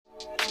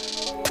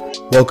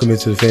Welcome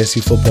into the Fantasy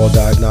Football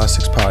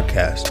Diagnostics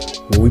Podcast,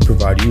 where we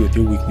provide you with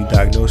your weekly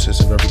diagnosis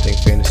of everything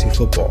fantasy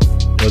football.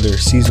 Whether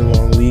it's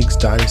season-long leagues,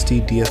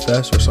 dynasty,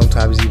 DFS, or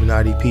sometimes even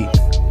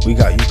IDP, we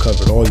got you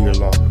covered all year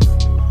long.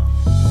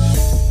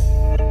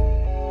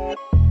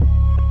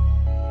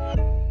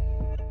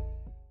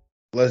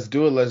 Let's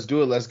do it.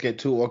 Let's get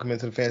to it. Welcome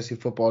into the Fantasy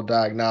Football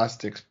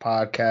Diagnostics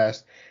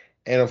Podcast.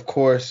 And of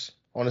course,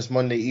 on this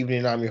Monday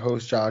evening, I'm your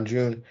host, John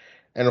June.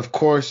 And of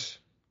course,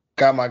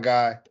 got my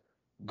guy,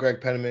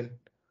 Greg Penniman.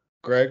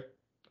 Greg,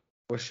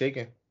 what's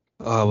shaking?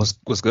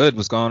 What's good?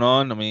 What's going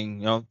on? I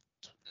mean,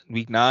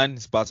 week 9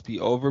 is about to be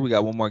over. We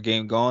got one more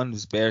game going.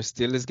 This Bears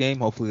Steelers game.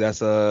 Hopefully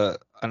that's a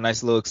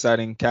nice little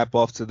exciting cap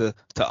off to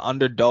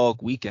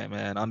Underdog Weekend,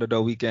 man.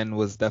 Underdog Weekend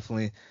was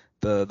definitely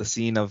the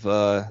scene of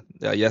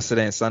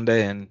yesterday and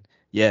Sunday, and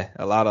yeah,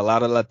 a lot of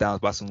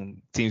letdowns by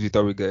some teams we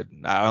thought were good.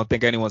 I don't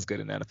think anyone's good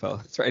in the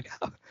NFL right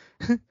now.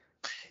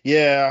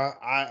 Yeah,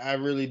 I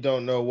really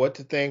don't know what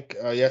to think.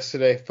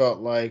 Yesterday felt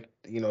like,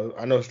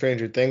 I know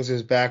Stranger Things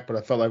is back, but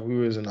I felt like we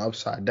was in an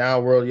upside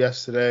down world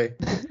yesterday.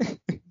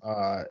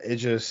 It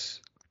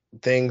just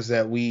things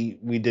that we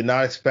did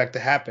not expect to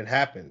happen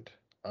happened.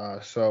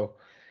 So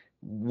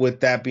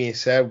with that being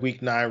said,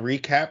 week 9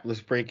 recap,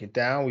 let's break it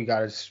down. We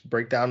got to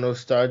break down those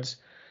studs,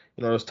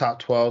 those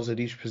top 12s at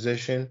each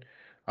position,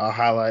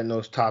 highlighting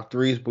those top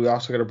threes, but we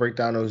also got to break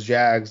down those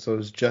Jags,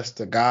 those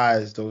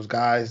those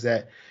guys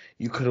that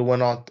you could have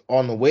went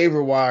on the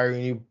waiver wire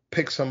and you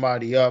pick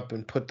somebody up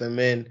and put them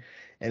in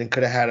and it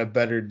could have had a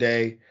better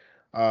day.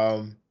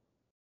 Let's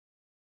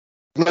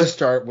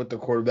start with the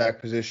quarterback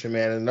position,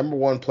 man. And the number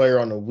one player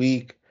on the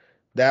week,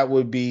 that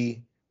would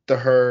be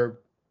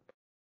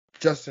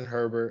Justin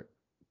Herbert,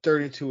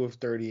 32 of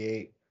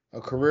 38, a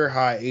career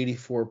high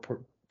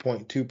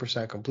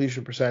 84.2%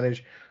 completion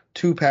percentage,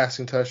 2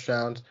 passing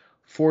touchdowns,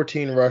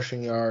 14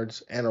 rushing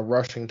yards, and a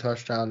rushing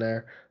touchdown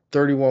there,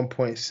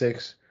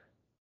 31.6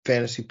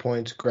 fantasy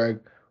points. Greg,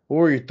 what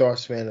were your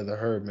thoughts, man, of the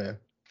Herb, man?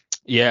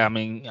 Yeah, I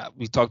mean,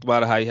 we talked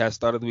about how he has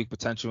start of the week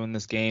potential in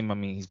this game. I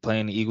mean, he's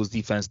playing the Eagles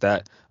defense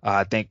that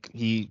I think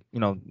he,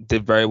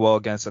 did very well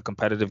against a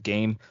competitive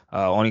game.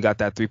 Only got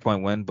that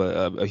 3-point win,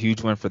 but a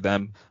huge win for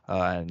them.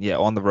 And yeah,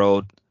 on the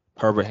road,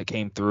 Herbert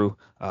came through,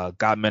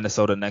 got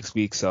Minnesota next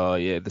week. So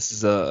yeah, this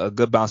is a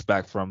good bounce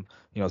back from,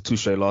 2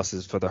 straight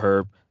losses for the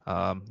Herb.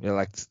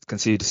 Like to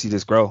continue to see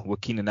this grow with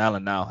Keenan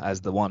Allen now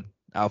as the one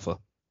alpha.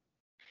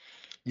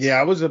 Yeah,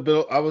 I was a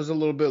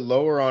little bit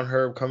lower on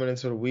Herb coming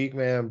into the week,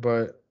 man,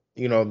 but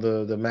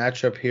the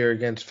matchup here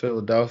against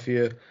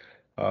Philadelphia,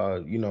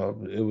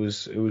 it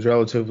was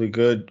relatively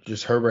good.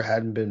 Just Herbert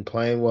hadn't been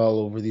playing well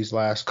over these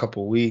last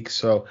couple weeks,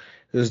 so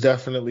it was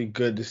definitely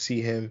good to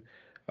see him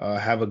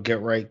have a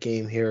get right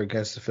game here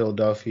against the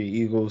Philadelphia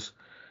Eagles.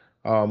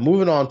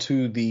 Moving on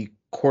to the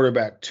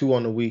quarterback 2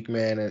 on the week,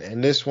 man,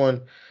 and this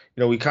one,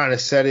 we kind of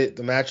said it.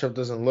 The matchup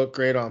doesn't look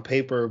great on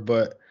paper,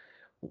 but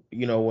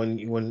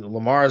when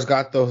Lamar's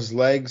got those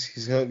legs,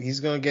 he's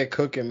gonna get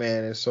cooking,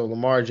 man. And so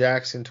Lamar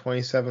Jackson,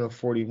 27 of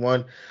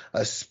 41,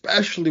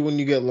 especially when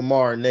you get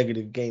Lamar a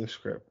negative game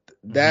script.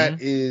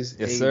 That is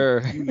yes, a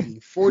sir.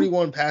 beauty.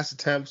 41 pass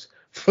attempts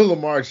for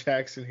Lamar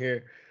Jackson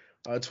here.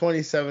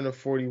 27 of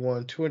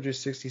 41,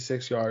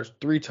 266 yards,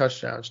 3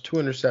 touchdowns, 2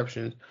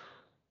 interceptions.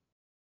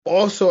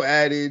 Also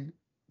added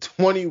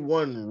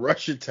 21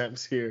 rush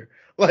attempts here.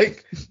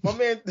 Like my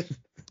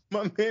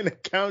man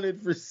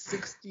accounted for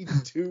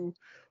 62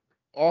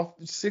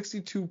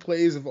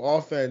 plays of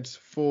offense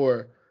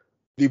for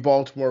the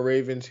Baltimore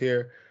Ravens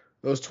here.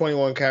 Those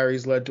 21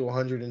 carries led to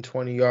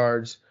 120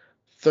 yards,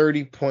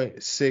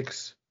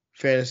 30.6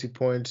 fantasy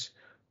points.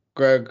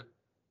 Greg,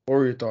 what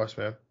were your thoughts,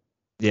 man?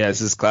 Yeah,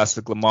 this is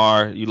classic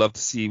Lamar. You love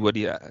to see what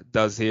he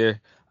does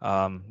here.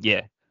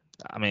 Yeah,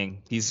 I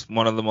mean, he's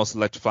one of the most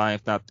electrifying,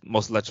 if not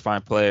most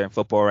electrifying player in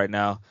football right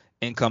now.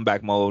 In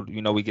comeback mode,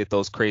 we get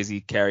those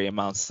crazy carry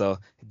amounts. So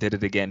he did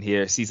it again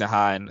here. Season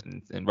high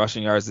in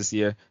rushing yards this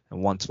year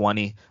and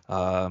 120.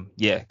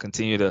 Yeah,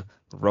 continue to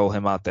roll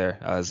him out there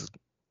as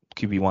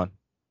QB1.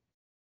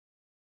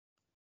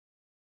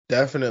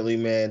 Definitely,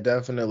 man.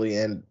 Definitely.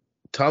 And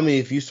tell me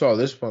if you saw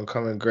this one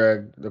coming,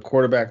 Greg. The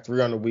quarterback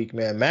 3 on the week,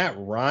 man. Matt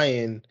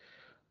Ryan,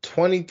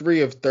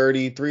 23 of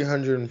 30,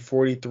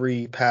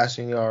 343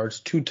 passing yards,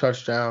 2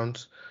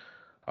 touchdowns.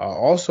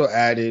 Also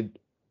added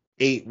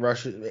 8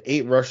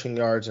 rushing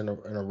yards and a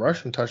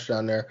rushing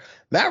touchdown there.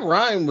 Matt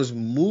Ryan was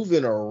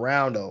moving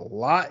around a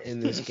lot in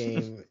this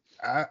game.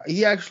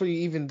 He actually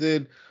even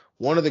did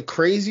one of the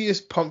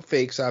craziest pump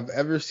fakes I've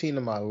ever seen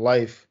in my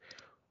life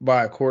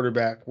by a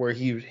quarterback, where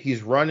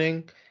he's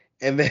running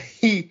and then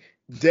he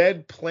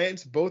dead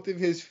plants both of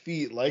his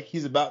feet like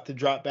he's about to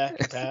drop back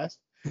and pass,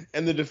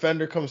 and the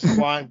defender comes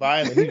flying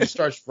by and then he just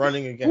starts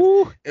running again.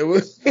 It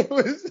was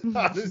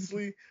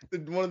honestly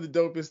one of the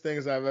dopest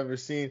things I've ever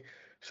seen.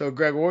 So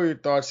Greg, what are your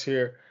thoughts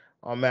here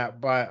on Matt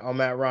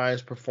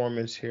Ryan's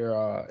performance here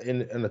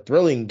in a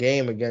thrilling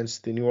game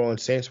against the New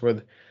Orleans Saints,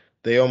 where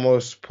they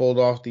almost pulled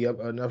off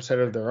an upset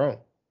of their own?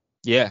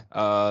 Yeah,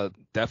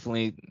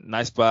 definitely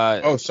nice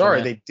by Oh, sorry,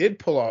 Atlanta. they did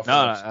pull off an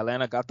No, upset.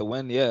 Atlanta got the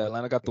win. Yeah,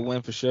 Atlanta got the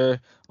win for sure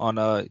on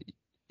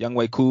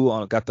Younghoe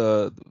Koo got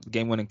the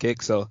game-winning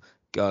kick. So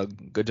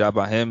good job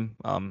by him.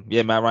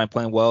 Yeah, Matt Ryan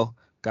playing well.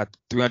 Got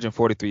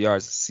 343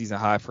 yards, season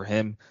high for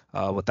him.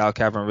 Without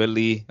Calvin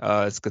Ridley,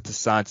 it's good to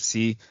sign to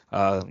see.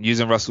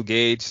 Using Russell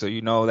Gage, so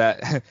you know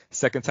that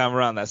second time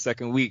around, that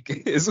second week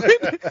is when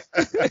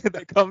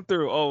they come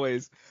through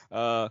always.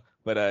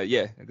 But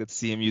yeah, good to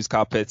see him use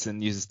Kyle Pitts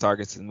and use his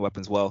targets and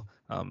weapons well.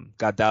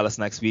 Got Dallas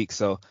next week,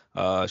 so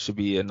should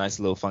be a nice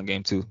little fun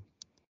game too.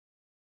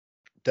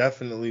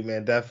 Definitely,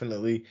 man,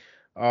 definitely.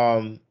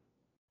 Um,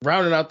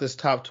 Rounding out this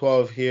top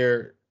 12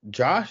 here,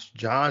 Josh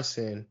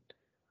Johnson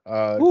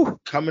Woo.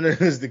 coming in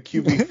as the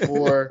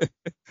QB4,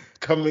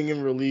 coming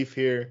in relief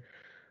here.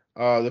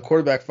 The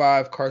quarterback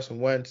 5,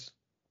 Carson Wentz.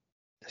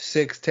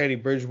 6, Teddy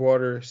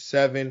Bridgewater.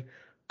 7,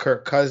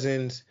 Kirk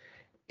Cousins.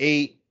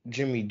 8,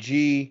 Jimmy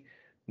G.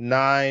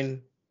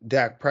 9,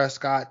 Dak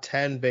Prescott.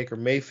 10, Baker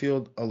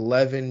Mayfield.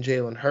 11,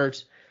 Jalen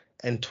Hurts.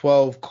 And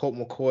 12, Colt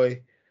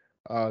McCoy.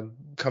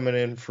 Coming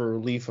in for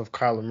relief of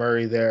Kyler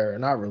Murray there.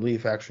 Not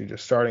relief, actually,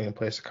 just starting in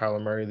place of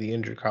Kyler Murray, the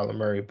injured Kyler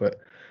Murray. But,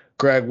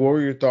 Greg, what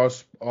were your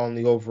thoughts on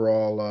the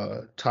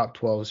overall top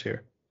 12s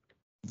here?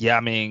 Yeah, I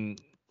mean,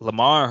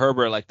 Lamar and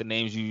Herbert, like the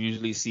names you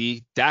usually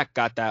see. Dak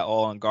got that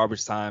all in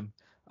garbage time.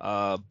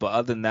 But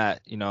other than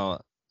that,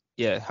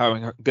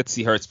 yeah, good to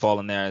see Hurts fall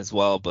in there as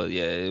well. But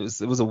yeah, it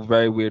was a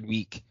very weird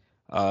week,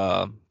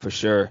 for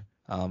sure.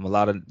 A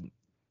lot of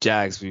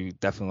Jags we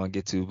definitely want to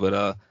get to,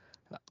 but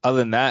other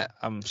than that,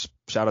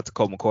 shout out to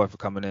Colt McCoy for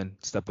coming in,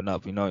 stepping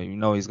up. You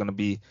know he's gonna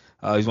be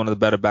he's one of the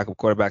better backup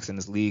quarterbacks in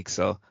this league.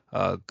 So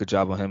good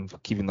job on him for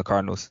keeping the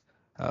Cardinals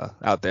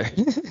out there.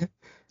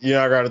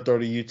 I got to throw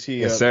the UT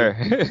Yes, up, sir.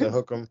 the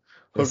hook 'em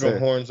Yes, sir.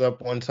 horns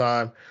up one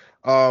time.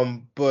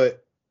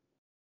 But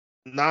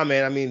nah,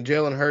 man. I mean,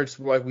 Jalen Hurts,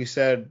 like we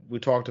said, we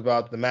talked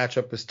about the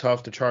matchup is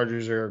tough. The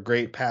Chargers are a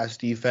great pass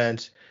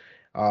defense.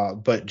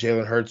 But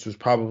Jalen Hurts was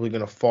probably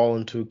going to fall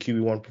into a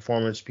QB1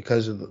 performance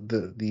because of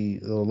the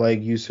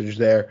leg usage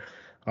there.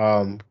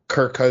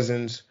 Kirk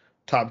Cousins,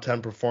 top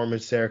 10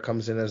 performance there,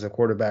 comes in as a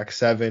quarterback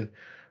 7.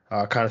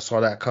 Kind of saw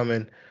that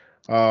coming.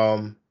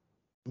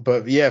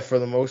 But yeah, for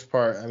the most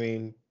part, I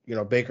mean,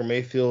 Baker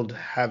Mayfield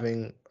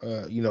having,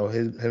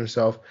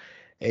 himself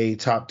a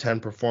top 10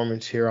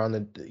 performance here on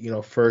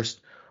the,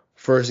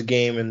 first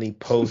game in the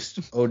post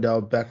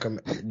Odell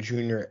Beckham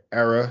Jr.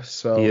 era.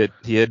 So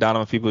He hit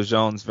Donovan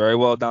Peoples-Jones very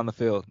well down the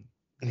field.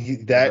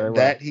 Very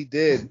well. He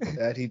did.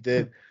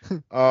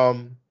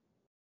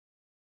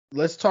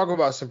 Let's talk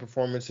about some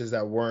performances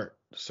that weren't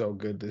so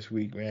good this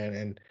week, man.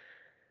 And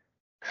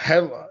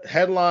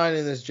headline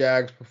in this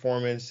Jags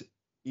performance,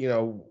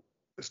 I'm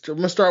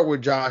gonna start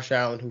with Josh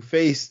Allen, who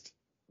faced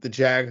the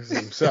Jags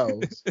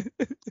themselves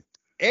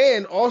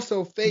and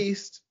also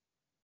faced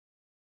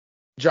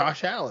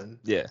Josh Allen.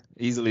 Yeah,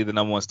 easily the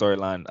number one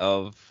storyline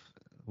of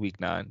week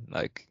 9,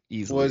 like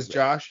easily. Was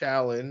Josh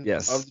Allen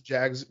of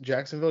the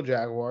Jacksonville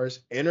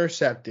Jaguars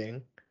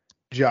intercepting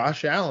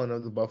Josh Allen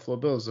of the Buffalo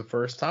Bills, the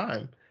first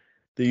time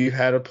that you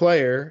had a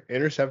player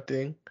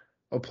intercepting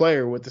a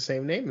player with the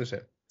same name as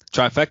him.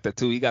 Trifecta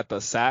too. He got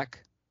the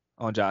sack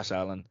on Josh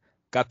Allen,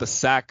 got the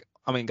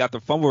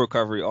fumble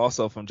recovery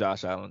also from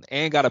Josh Allen,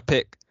 and got a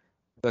pick.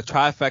 The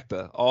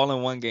trifecta all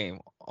in one game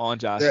on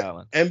Josh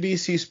Allen.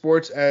 NBC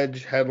Sports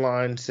Edge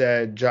headline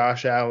said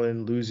Josh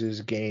Allen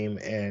loses game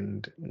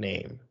and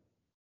name.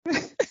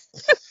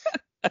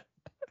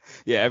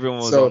 Yeah, everyone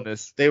was on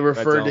this. They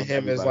referred to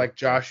him as like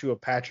Joshua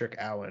Patrick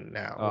Allen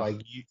now.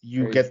 Like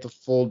you get the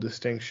full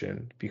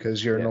distinction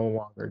because you're no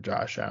longer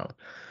Josh Allen.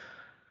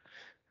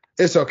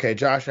 It's okay.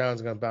 Josh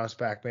Allen's gonna bounce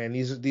back, man.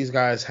 These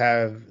guys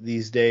have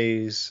these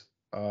days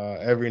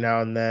every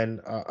now and then.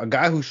 A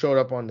guy who showed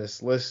up on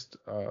this list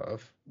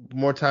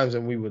more times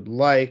than we would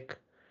like,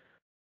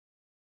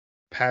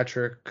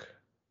 Patrick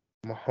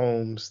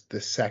Mahomes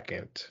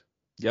II.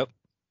 Yep.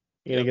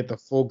 You're gonna get the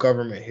full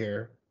government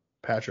here,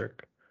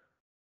 Patrick.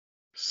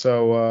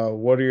 So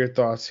what are your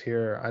thoughts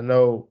here? I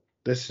know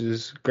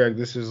Greg,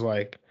 this is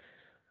like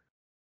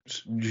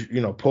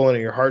pulling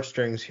at your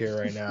heartstrings here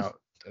right now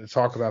to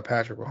talk about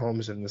Patrick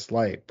Mahomes in this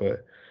light,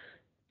 but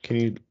can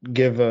you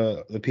give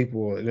the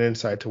people an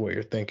insight to what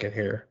you're thinking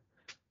here?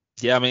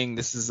 Yeah, I mean,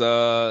 this is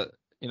a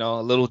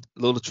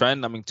little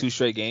trend. I mean, 2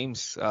 straight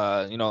games,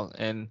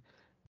 and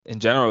in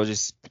general,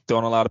 just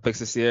throwing a lot of picks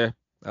this year.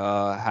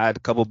 Had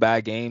a couple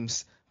bad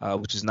games,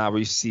 which is not what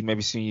you see.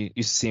 Maybe used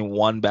to seeing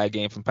one bad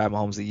game from Pat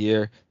Mahomes a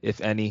year,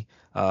 if any.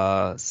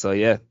 So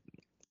yeah,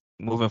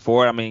 moving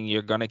forward, I mean,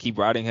 you're gonna keep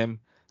riding him.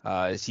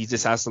 He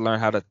just has to learn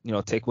how to,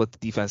 take what the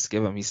defense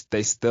give him.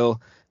 They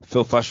still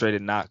feel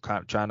frustrated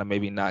trying to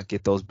maybe not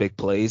get those big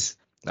plays,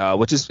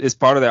 which is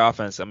part of their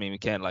offense. I mean, we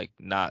can't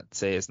not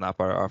say it's not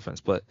part of our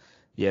offense, but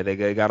yeah,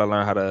 they got to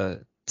learn how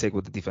to take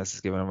what the defense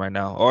is giving them right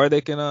now, or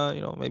they can,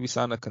 maybe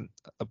sign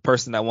a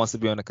person that wants to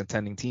be on a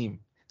contending team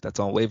that's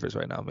on waivers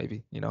right now,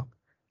 maybe,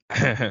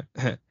 I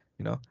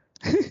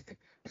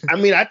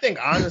mean, I think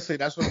honestly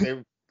that's what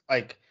they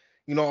like.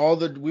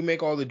 we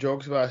make all the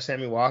jokes about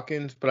Sammy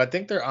Watkins, but I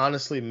think they're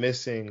honestly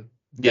missing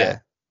Yeah,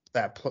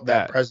 that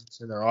that. presence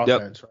in their Yep.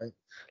 offense, right?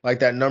 Like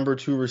that number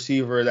two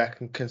receiver that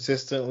can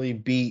consistently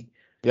beat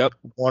Yep.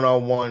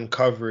 one-on-one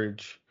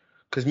coverage.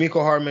 Because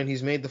Miko Hardman,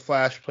 he's made the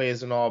flash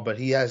plays and all, but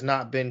he has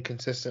not been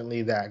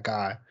consistently that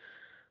guy.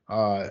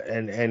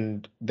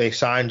 And they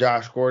signed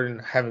Josh Gordon.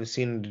 Haven't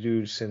seen the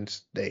dude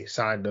since they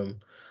signed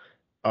him.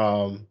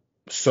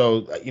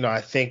 So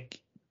I think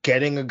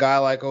getting a guy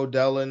like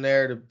Odell in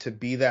there to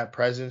be that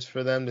presence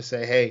for them to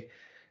say, hey,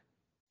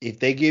 if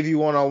they give you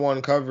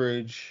one-on-one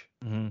coverage,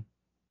 Hmm.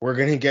 we're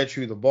gonna get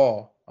you the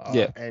ball.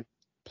 Yeah. And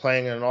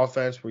playing in an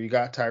offense where you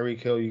got Tyreek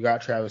Hill, you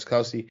got Travis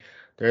Kelce,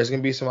 there's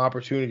gonna be some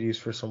opportunities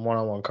for some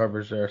one-on-one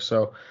coverage there.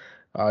 So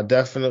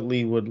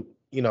definitely would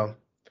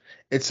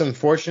it's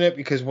unfortunate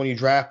because when you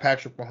draft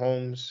Patrick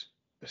Mahomes,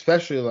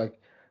 especially like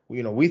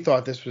we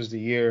thought this was the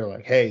year,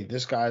 like, hey,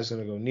 this guy's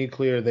gonna go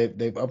nuclear.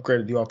 They've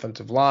upgraded the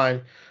offensive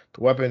line,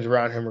 the weapons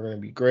around him are gonna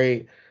be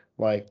great.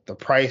 Like the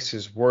price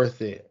is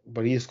worth it,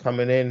 but he's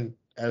coming in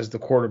as the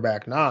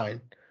quarterback 9,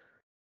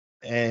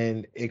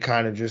 and it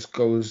kind of just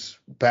goes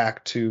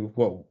back to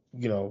what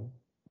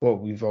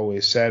we've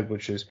always said,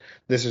 which is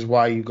this is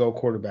why you go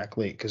quarterback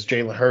late because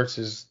Jalen Hurts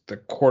is the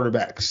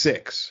quarterback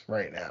 6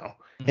 right now,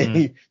 and,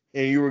 Hmm.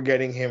 and you were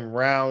getting him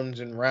rounds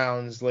and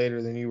rounds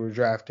later than you were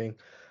drafting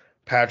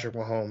Patrick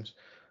Mahomes.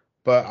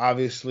 But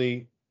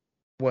obviously,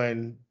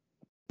 when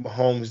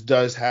Mahomes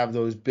does have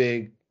those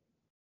big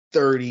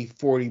 30,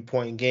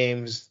 40-point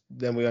games,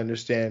 then we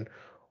understand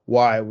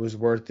why it was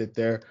worth it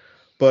there.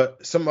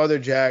 But some other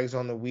Jags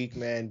on the week,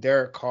 man.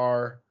 Derek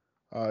Carr,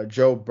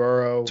 Joe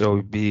Burrow,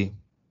 Joey B.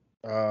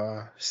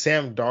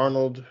 Sam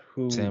Darnold,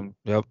 who Sam.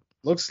 Yep.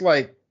 looks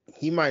like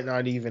he might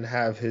not even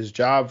have his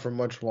job for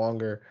much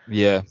longer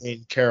Yeah.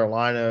 in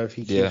Carolina if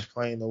he Yeah. keeps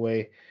playing the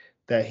way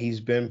that he's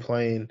been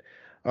playing.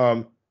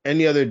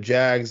 Any other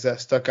Jags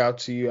that stuck out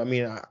to you? I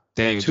mean,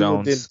 Daniel Tua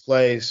Jones. didn't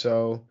play,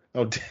 so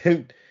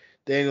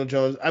Daniel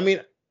Jones. I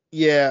mean,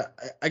 yeah,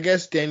 I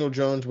guess Daniel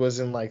Jones was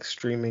in like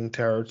streaming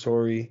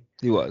territory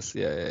He was.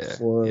 Yeah. Yeah. Yeah.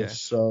 for us. Yeah.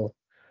 So,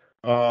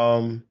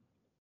 um,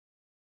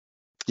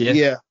 Yeah.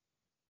 yeah,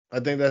 I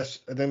think that's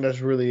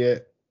really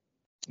it.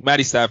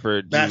 Matty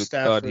Stafford, you Matt would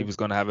thought he Stafford. was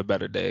going to have a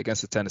better day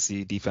against the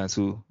Tennessee defense,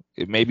 who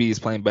maybe he's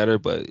playing better,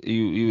 but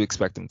you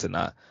expect him to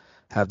not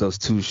have those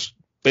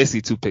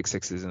basically two pick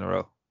sixes in a row.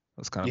 It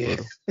was kind of Yeah.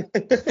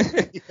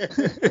 brutal.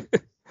 Yeah.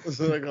 Was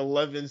it like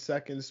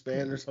 11-second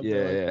span or something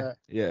Yeah, like yeah, that?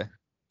 yeah.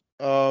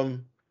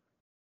 Um,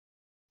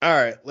 all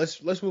right,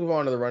 let's move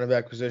on to the running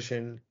back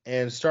position.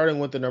 And starting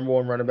with the number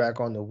one running back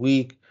on the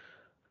week,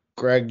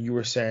 Greg, you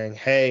were saying,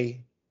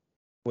 hey,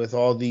 with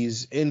all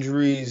these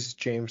injuries,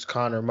 James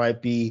Conner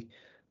might be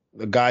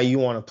the guy you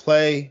want to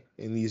play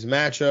in these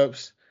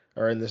matchups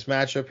or in this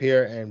matchup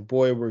here. And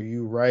boy, were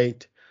you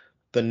right.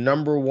 The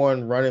number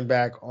one running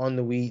back on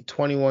the week,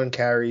 21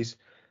 carries,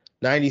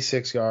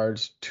 96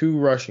 yards, 2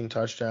 rushing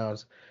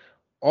touchdowns.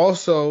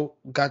 Also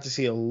got to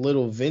see a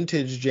little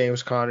vintage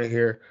James Conner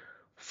here.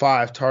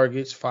 5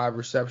 targets, 5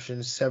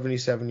 receptions,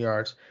 77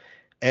 yards,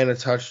 and a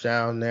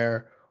touchdown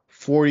there.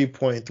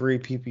 40.3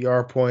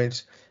 PPR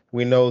points.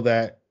 We know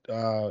that,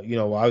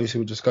 obviously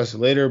we'll discuss it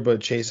later,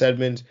 but Chase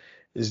Edmonds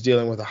is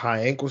dealing with a high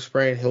ankle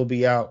sprain. He'll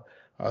be out.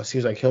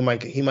 Seems like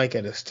he might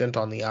get a stint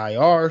on the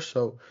IR,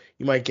 so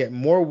you might get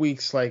more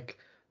weeks like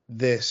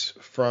this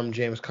from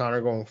James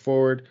Conner going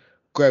forward.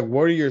 Greg,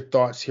 what are your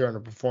thoughts here on the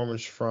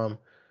performance from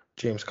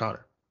James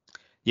Conner?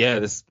 Yeah,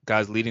 this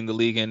guy's leading the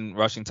league in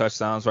rushing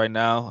touchdowns right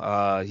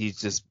now. He's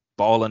just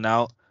balling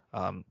out.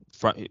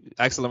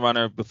 Excellent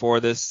runner before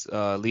this,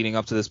 leading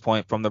up to this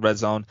point from the red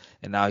zone,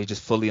 and now he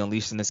just fully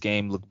unleashed in this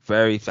game. Looked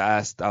very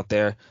fast out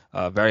there,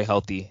 very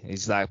healthy.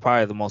 He's like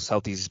probably the most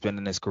healthy he's been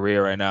in his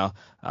career right now.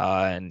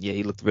 And yeah,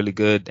 he looked really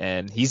good,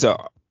 and he's a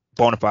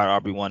bona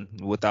fide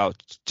RB1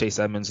 without Chase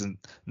Edmonds, and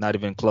not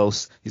even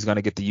close. He's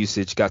gonna get the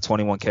usage. Got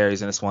 21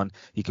 carries in this one.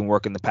 He can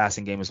work in the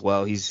passing game as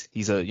well. He's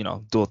a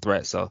dual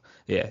threat. So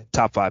yeah,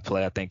 top 5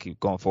 play I think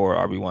going forward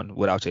RB1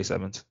 without Chase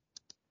Edmonds.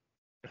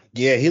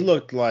 Yeah, he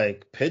looked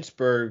like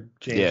Pittsburgh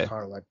James Yeah,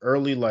 Conner, like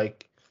early,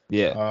 like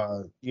yeah.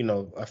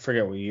 I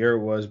forget what year it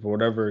was, but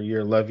whatever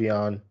year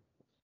Le'Veon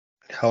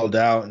held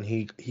out and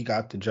he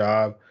got the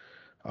job.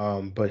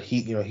 But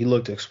he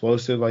looked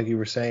explosive, like you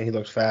were saying. He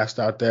looked fast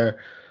out there.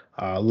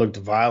 Looked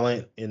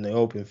violent in the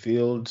open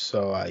field.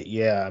 So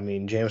yeah, I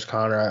mean James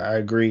Conner, I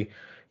agree.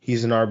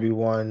 He's an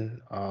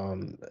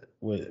RB1.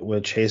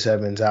 With Chase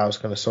Edmonds out, it's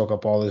going to soak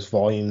up all this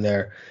volume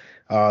there.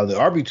 The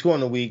RB2 on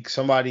the week,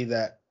 somebody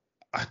that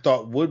I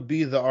thought would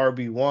be the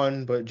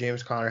RB1, but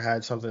James Conner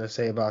had something to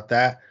say about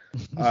that.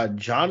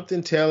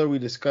 Jonathan Taylor, we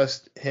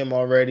discussed him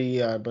already,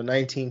 but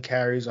 19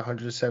 carries,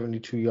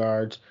 172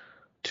 yards,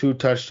 2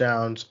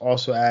 touchdowns.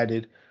 Also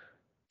added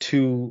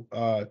two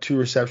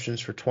receptions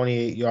for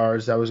 28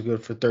 yards. That was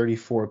good for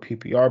 34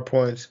 PPR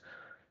points.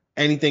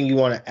 Anything you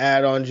want to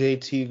add on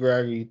JT,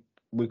 Gregory?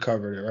 We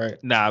covered it,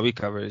 right? Nah, we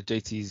covered it.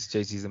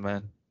 JT's the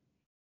man.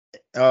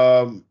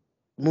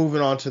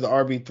 Moving on to the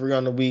RB3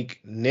 on the week,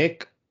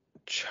 Nick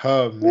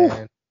Chubb, Woo.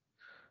 man.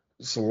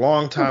 It's a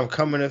long time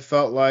coming, it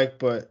felt like,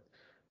 but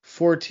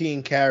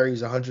 14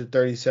 carries,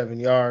 137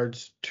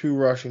 yards, 2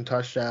 rushing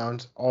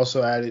touchdowns.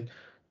 Also added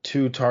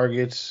 2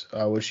 targets,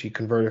 which he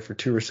converted for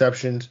 2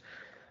 receptions.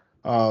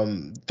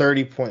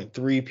 30.3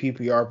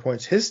 PPR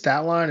points. His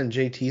stat line and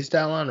JT's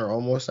stat line are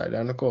almost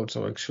identical. It's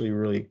actually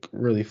really,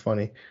 really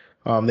funny.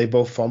 They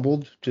both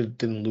fumbled, just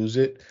didn't lose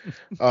it.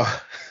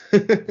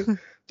 30.3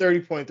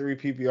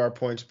 PPR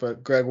points.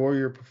 But Greg,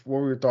 what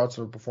were your thoughts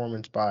on the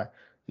performance by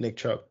Nick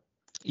Chubb?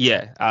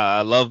 Yeah,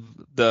 I love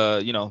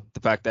the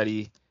fact that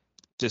he's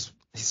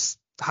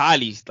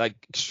highly, like,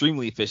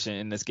 extremely efficient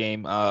in this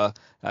game. The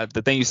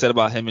thing you said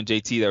about him and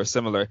JT, they were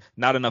similar.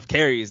 Not enough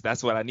carries.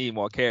 That's what I need,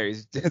 more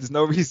carries. There's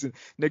no reason.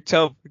 Nick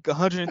Chubb,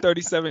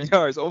 137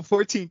 yards on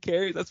 14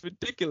 carries. That's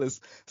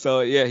ridiculous. So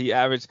yeah, he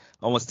averaged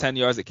almost 10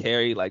 yards a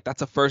carry. Like,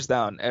 that's a first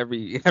down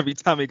every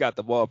time he got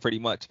the ball, pretty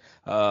much.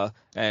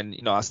 And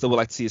I still would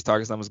like to see his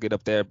target numbers get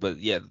up there. But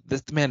yeah,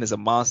 this man is a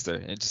monster,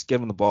 and just give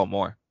him the ball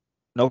more.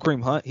 No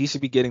Kareem Hunt. He should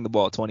be getting the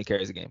ball 20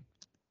 carries a game.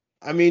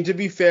 I mean, to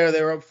be fair,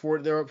 they're up Nah,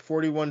 yo.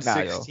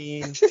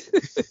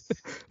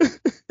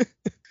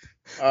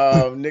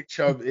 41-16. Nick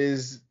Chubb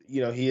is,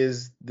 he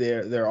is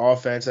their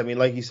offense. I mean,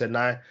 like you said,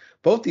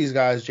 both these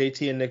guys,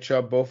 JT and Nick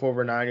Chubb, both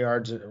over 9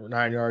 yards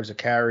a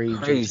carry.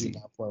 Crazy.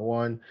 JT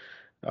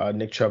 9.1,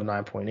 Nick Chubb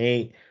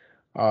 9.8.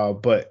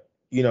 But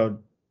you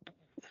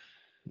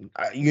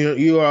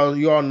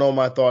all know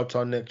my thoughts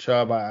on Nick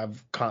Chubb.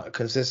 I've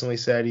consistently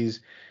said he's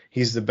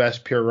the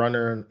best pure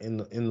runner in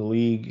the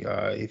league.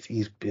 If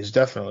he's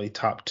definitely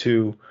top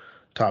 2,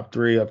 top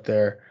 3 up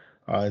there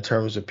in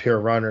terms of pure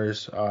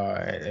runners.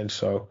 And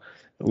so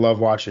love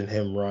watching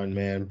him run,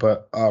 man.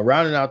 But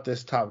rounding out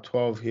this top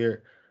 12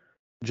 here,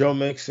 Joe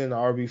Mixon, the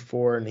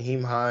RB4,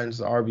 Naheem Hines,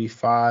 the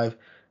RB5,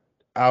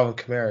 Alvin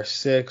Kamara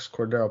 6,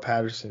 Cordero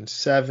Patterson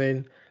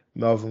 7,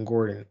 Melvin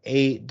Gordon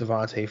 8,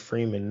 Devontae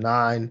Freeman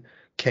 9,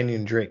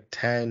 Kenyon Drake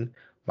 10,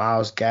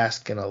 Myles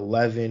Gaskin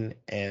 11,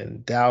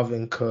 and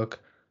Dalvin Cook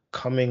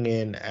coming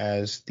in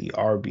as the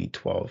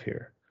RB12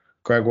 here.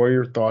 Greg, what are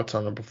your thoughts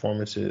on the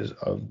performances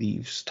of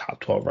these top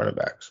 12 running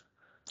backs?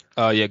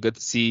 Yeah, good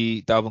to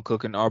see Dalvin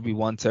Cook in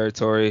RB1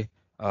 territory.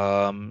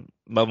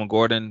 Melvin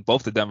Gordon,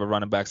 both the Denver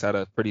running backs had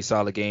a pretty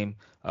solid game.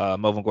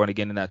 Melvin Gordon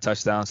getting that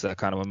touchdown, so that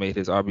kind of what made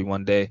his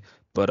RB1 day.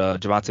 But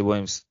Javonte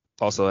Williams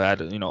also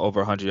had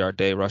over 100-yard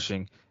day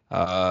rushing.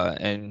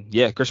 And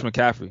yeah, Christian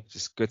McCaffrey,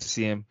 just good to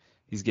see him.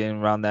 He's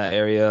getting around that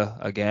area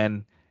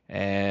again.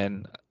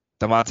 And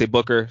Devontae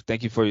Booker,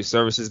 thank you for your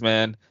services,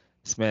 man.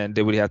 This man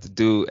did what he had to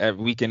do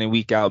every week in and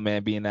week out,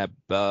 man, being that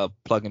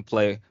plug and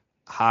play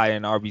high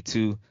in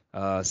RB2.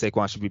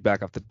 Saquon should be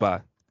back after the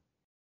bye.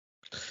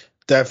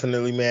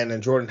 Definitely, man.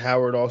 And Jordan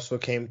Howard also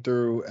came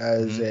through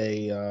as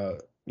a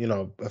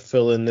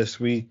fill-in this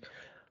week.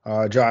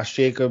 Josh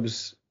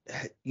Jacobs,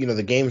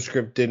 the game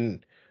script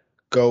didn't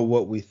go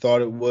what we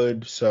thought it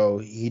would, so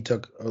he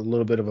took a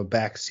little bit of a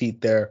back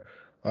seat there,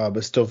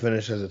 but still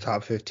finished as a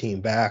top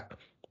 15 back.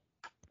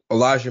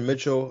 Elijah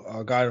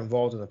Mitchell got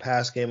involved in the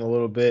pass game a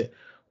little bit,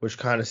 which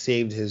kind of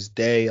saved his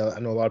day. I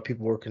know a lot of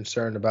people were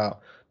concerned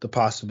about the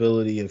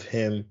possibility of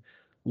him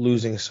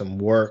losing some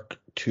work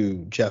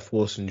to Jeff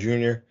Wilson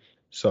Jr.,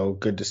 so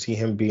good to see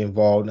him be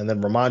involved. And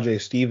then Ramondre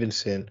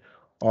Stevenson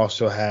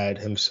also had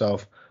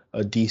himself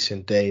a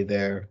decent day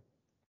there,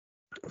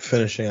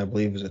 finishing, I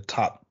believe, as a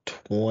top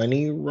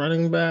 20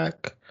 running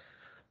back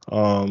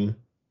on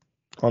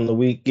the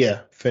week.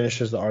 Yeah,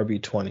 finishes the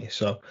RB20.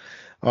 So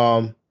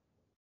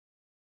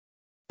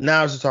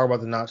now to talk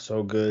about the not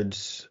so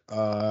goods.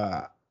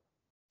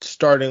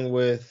 Starting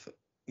with,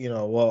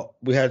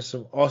 we had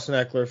some Austin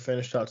Eckler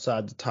finished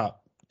outside the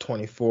top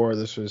 24.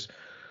 This was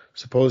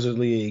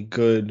supposedly a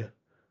good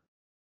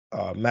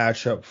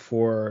matchup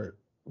for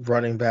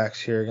running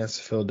backs here against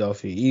the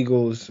Philadelphia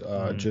Eagles.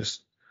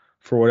 Just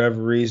for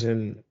whatever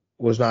reason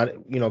was not,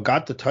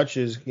 got the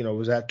touches,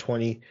 was at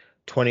 20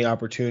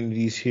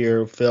 opportunities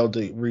here, failed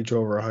to reach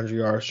over 100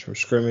 yards from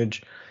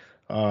scrimmage.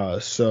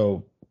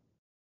 So,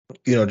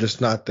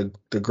 just not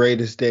the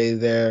greatest day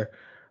there.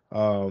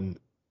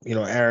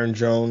 Aaron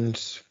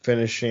Jones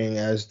finishing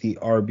as the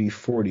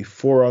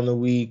RB44 on the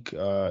week,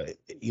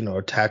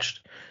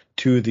 attached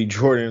to the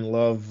Jordan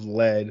Love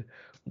led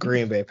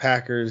Green Bay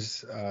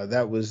Packers.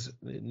 That was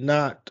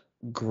not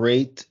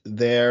great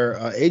there.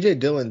 AJ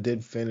Dillon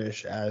did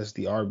finish as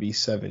the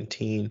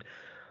RB17,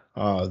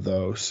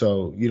 though.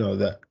 So,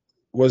 that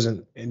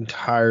wasn't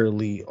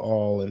entirely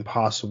all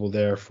impossible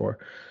there for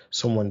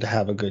someone to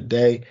have a good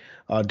day.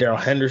 Darrell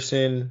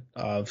Henderson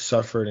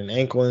suffered an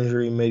ankle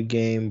injury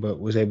mid-game, but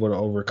was able to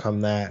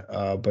overcome that,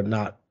 but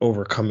not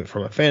overcome it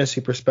from a fantasy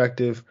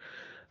perspective.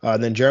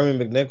 And then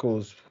Jeremy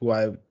McNichols, who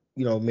I,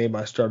 made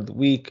my start of the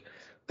week,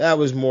 that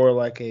was more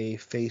like a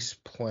face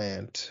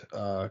plant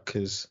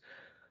because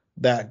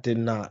that did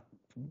not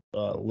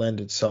lend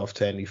itself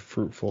to any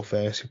fruitful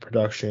fantasy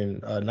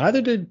production.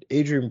 Neither did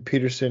Adrian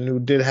Peterson, who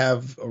did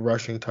have a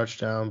rushing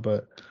touchdown,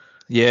 but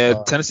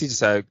yeah, Tennessee just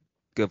had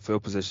good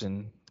field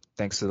position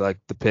thanks to like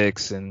the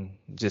picks and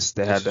just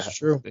they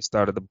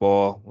started the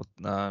ball with,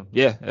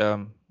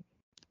 it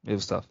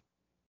was tough.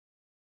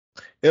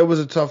 It was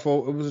a tough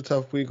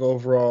week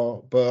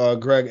overall. But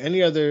Greg,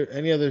 any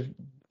other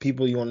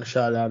people you want to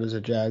shout out as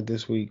a Jag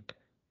this week?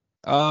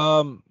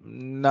 No,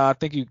 I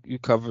think you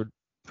covered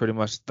pretty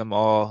much them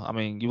all. I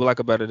mean, you would like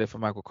a better day for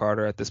Michael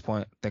Carter at this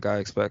point. I think I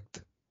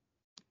expect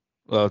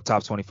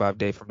top 25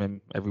 day from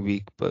him every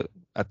week, but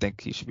I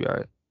think he should be all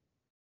right.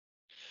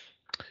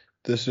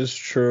 This is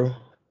true.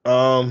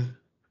 Um,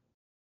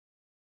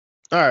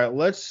 all right,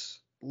 let's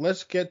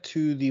get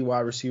to the wide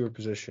receiver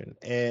position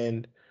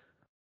and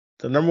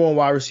the number one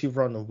wide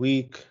receiver on the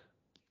week.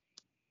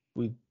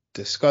 We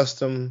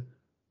discussed him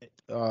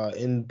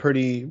in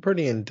pretty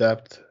in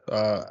depth.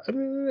 I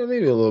mean,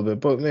 maybe a little bit,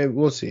 but maybe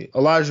we'll see.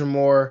 Elijah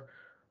Moore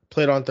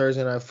played on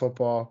Thursday Night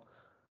Football.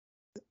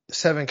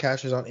 7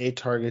 catches on 8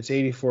 targets,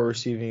 84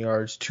 receiving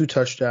yards, 2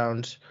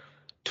 touchdowns,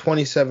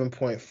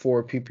 27.4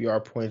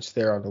 PPR points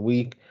there on the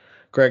week.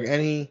 Greg,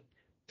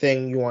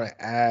 anything you want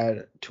to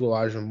add to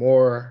Elijah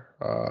Moore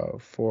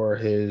for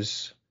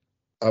his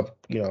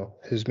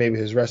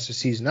his rest of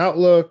season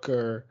outlook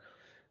or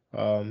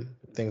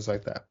things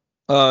like that?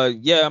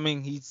 Yeah, I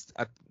mean,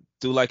 I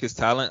do like his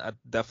talent.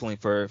 Definitely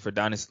for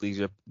dynasty leagues,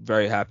 you're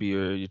very happy.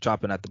 You're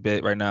chomping at the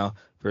bit right now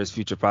for his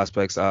future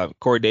prospects.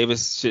 Corey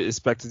Davis should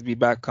expected to be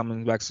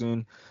coming back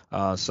soon.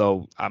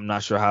 So I'm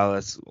not sure how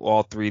that's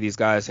all three of these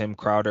guys, him,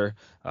 Crowder,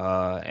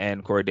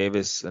 and Corey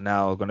Davis, are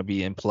now going to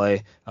be in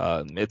play.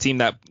 A team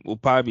that will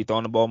probably be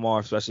throwing the ball more,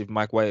 especially if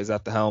Mike White is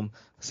at the helm.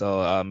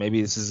 So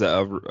maybe this is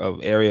a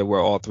area where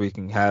all three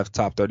can have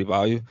top 30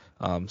 value.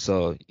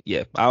 So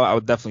yeah, I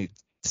would definitely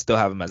still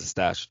have him as a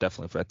stash,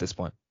 definitely for at this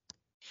point.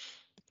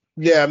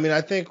 Yeah, I mean, I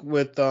think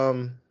with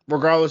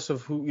regardless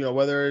of who,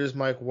 whether it is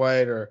Mike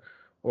White or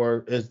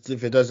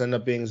if it does end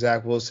up being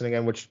Zach Wilson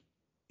again, which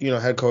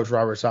head coach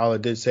Robert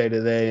Saleh did say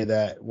today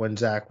that when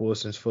Zach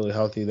Wilson's fully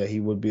healthy that he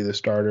would be the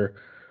starter,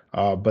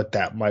 but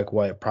that Mike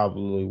White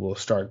probably will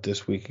start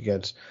this week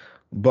against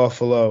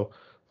Buffalo.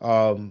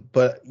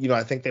 But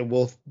I think they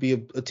will be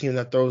a team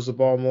that throws the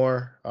ball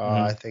more.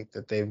 I think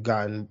that they've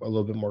gotten a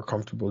little bit more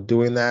comfortable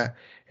doing that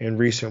in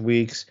recent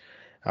weeks.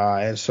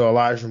 And so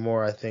Elijah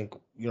Moore, I think,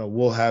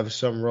 will have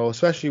some role,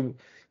 especially,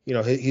 he's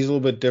a little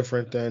bit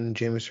different than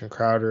Jamison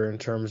Crowder in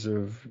terms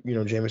of,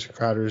 Jamison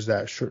Crowder is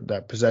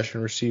that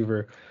possession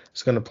receiver.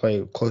 Is going to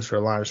play closer to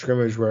the line of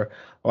scrimmage, where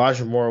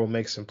Elijah Moore will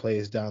make some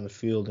plays down the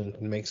field and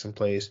make some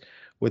plays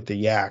with the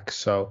yak.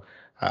 So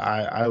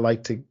I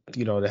like to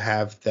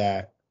have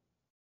that,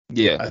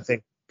 Yeah, I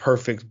think,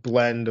 perfect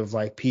blend of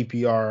like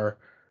PPR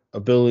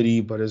ability,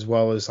 but as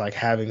well as like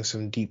having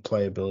some deep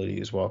playability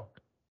as well.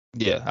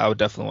 yeah, I would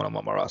definitely want him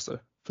on my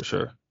roster for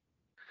sure.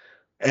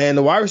 And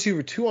the wide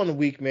receiver 2 on the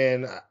week,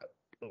 man,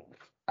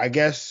 I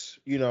guess,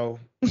 when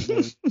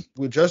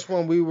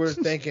we were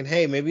thinking,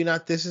 hey, maybe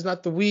not, this is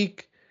not the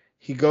week,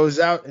 he goes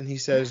out and he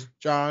says,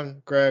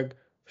 John, Greg,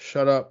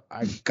 shut up.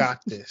 I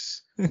got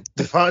this.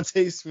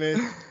 Devontae Smith,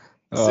 6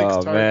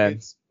 Oh man,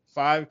 targets,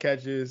 5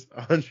 catches,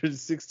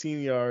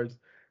 116 yards,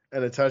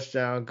 and a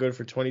touchdown, good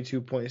for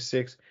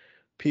 22.6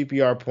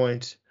 PPR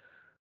points.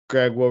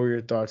 Greg, what were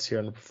your thoughts here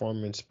on the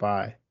performance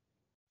by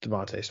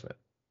Devontae Smith?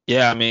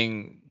 yeah, I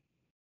mean,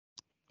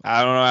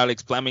 I don't know how to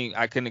explain. I mean,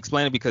 I can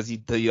explain it because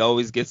he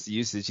always gets the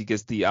usage. He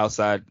gets the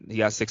outside. He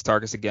got 6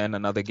 targets again.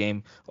 Another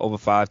game over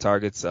 5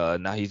 targets.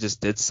 Now he just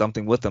did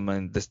something with them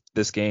in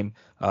this game.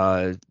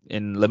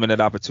 In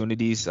limited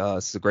opportunities.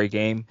 It's a great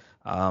game.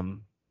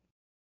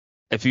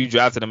 If you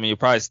drafted him, you're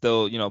probably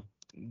still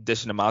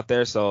dishing him out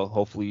there. So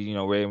hopefully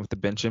we're able to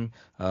bench him.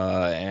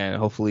 And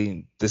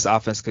hopefully this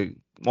offense could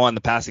more in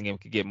the passing game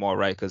could get more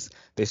right because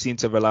they seem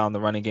to rely on the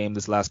running game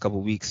this last couple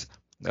of weeks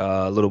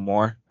a little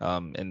more.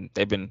 And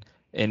they've been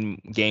in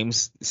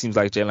games. It seems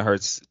like Jalen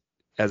Hurts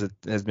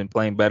has been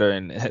playing better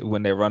and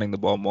when they're running the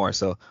ball more.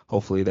 So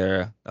hopefully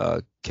they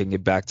can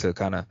get back to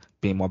kind of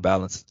being more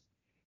balanced.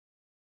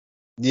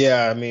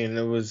 Yeah, I mean,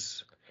 it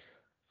was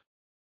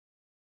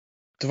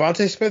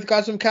Devontae Smith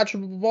got some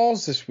catchable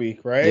balls this week,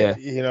 right? Yeah,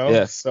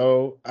 yeah,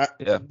 So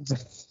yeah,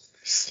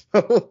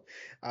 so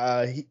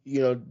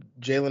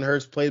Jalen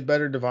Hurts played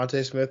better.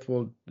 Devontae Smith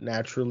will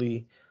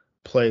naturally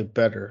play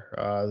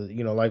better.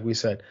 Like we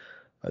said,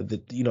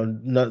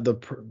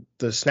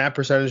 the snap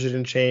percentage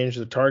didn't change,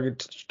 the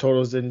target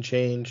totals didn't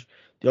change.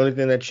 The only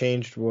thing that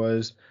changed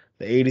was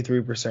the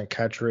 83%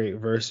 catch rate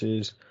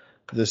versus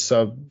the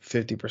sub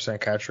 50%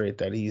 catch rate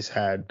that he's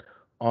had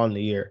on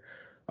the year.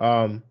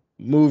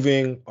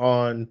 Moving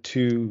on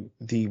to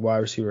the wide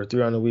receiver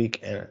 3 on the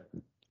week, and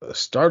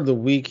start of the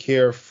week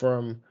here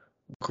from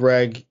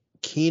Greg.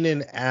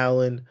 Keenan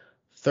Allen,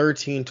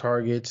 13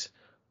 targets,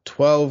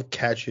 12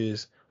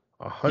 catches,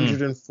 mm.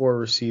 104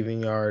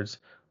 receiving yards,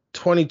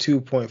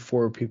 22.4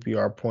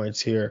 PPR points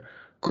here.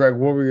 Greg,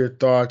 what were your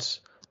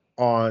thoughts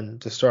on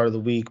the start of the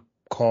week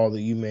call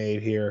that you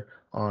made here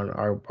on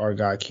our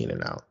guy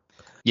Keenan Allen?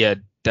 Yeah,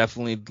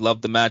 definitely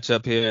love the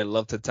matchup here.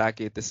 Love to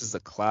attack it. This is a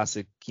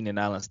classic Keenan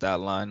Allen stat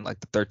line, like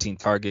the 13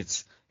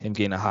 targets, him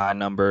getting a high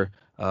number,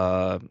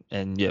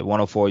 and yeah,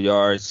 104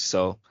 yards.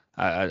 So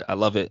I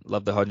love it.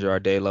 Love the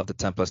 100-yard day. Love the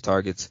 10 plus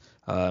targets.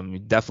 You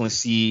definitely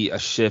see a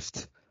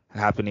shift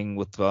happening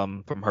with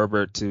from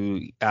Herbert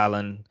to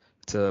Allen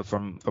to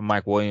from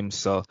Mike Williams.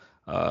 So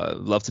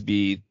love to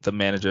be the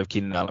manager of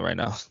Keenan Allen right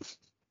now.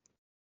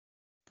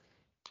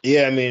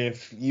 Yeah, I mean,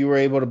 if you were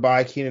able to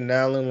buy Keenan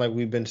Allen, like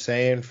we've been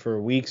saying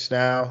for weeks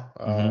now,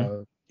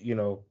 Hmm.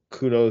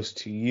 kudos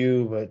to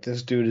you. But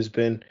this dude has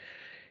been,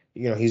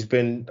 he's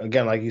been,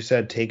 again, like you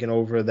said, taking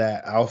over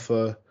that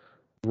alpha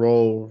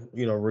role,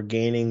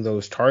 regaining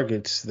those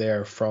targets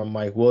there from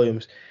Mike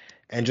Williams.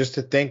 And just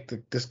to think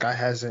that this guy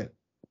hasn't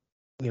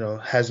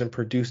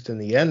produced in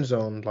the end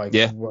zone like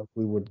Yeah, what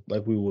we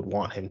would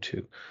want him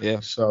to.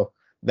 yeah. So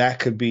there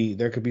could be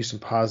some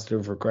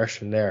positive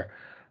regression there.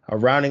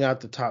 Rounding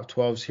out the top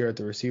 12s here at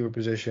the receiver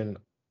position,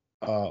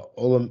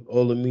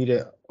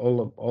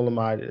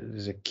 Olamide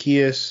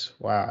Zacchaeus.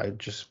 Wow, I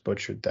just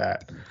butchered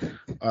that.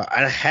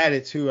 I had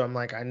it too. I'm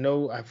like, I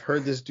know I've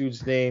heard this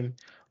dude's name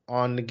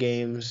on the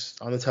games,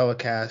 on the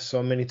telecast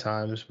so many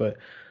times, but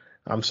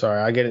I'm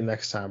sorry. I'll get it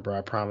next time, bro.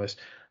 I promise.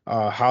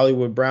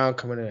 Hollywood Brown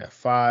coming in at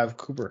 5.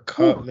 Cooper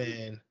Kupp, Whew,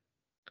 man,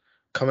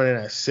 coming in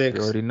at you 6.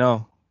 already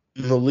know.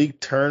 Malik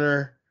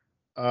Turner.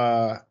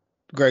 Uh,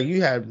 Greg,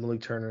 you had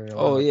Malik Turner in your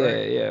Oh lineup, right?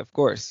 yeah, yeah, of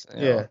course.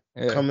 Yeah,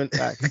 Yeah, coming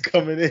facts.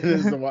 coming in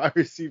as the wide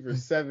receiver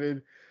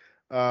 7.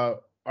 Uh,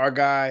 our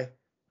guy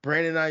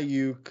Brandon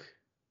Ayuk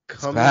It's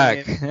coming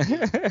back.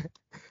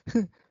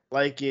 in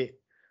like it.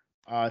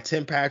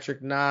 Tim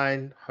Patrick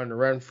 9, Hunter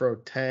Renfro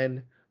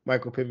 10,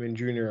 Michael Pittman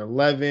Jr.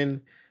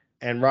 11,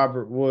 and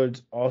Robert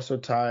Woods also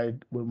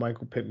tied with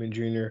Michael Pittman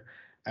Jr.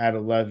 at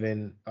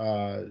 11.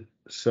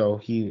 So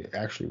he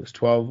actually was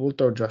 12. We'll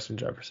throw Justin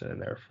Jefferson in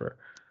there for,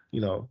 you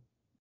know,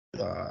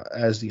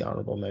 as the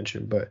honorable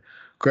mention. But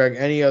Greg,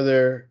 any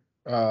other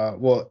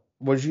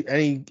was you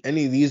any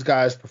of these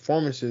guys'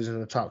 performances in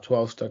the top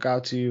 12 stuck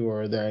out to you,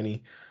 or are there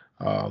any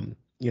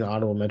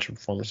honorable mention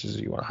performances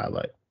that you want to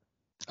highlight?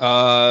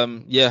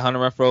 Yeah, Hunter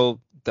Renfro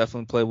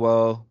definitely played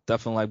well.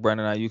 Definitely like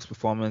Brandon Ayuk's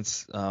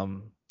performance.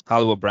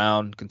 Hollywood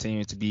Brown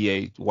continuing to be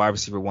a wide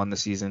receiver 1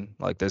 this season.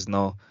 Like there's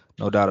no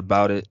doubt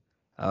about it.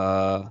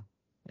 Uh,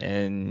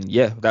 and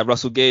yeah, that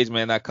Russell Gage,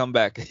 man, that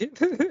comeback.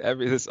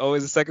 It's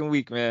always the second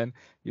week, man.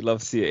 You love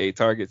to see it. 8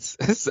 targets,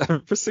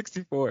 7 for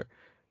 64.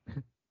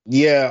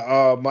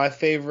 Yeah, my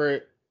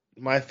favorite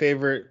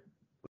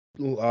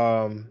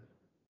um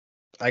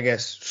I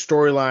guess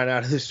storyline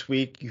out of this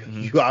week, you,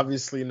 Hmm. you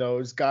obviously know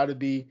it's got to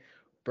be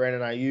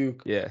Brandon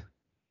Ayuk Yeah.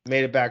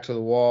 made it back to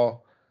the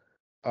wall.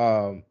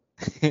 Um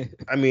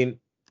I mean,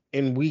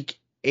 in week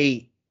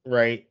 8,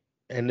 right?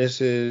 And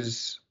this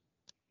is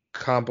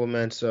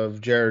compliments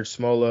of Jared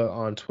Smola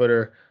on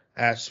Twitter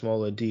at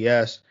Smola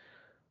DS.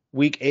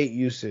 Week 8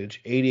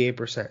 usage,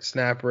 88%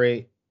 snap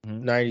rate,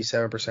 Hmm.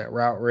 97%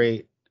 route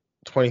rate,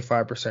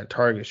 25%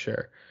 target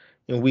share.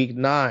 In week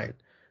 9,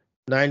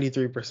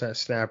 93%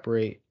 snap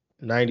rate,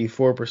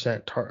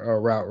 94%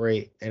 route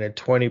rate, and a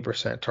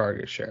 20%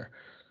 target share.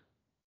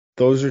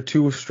 Those are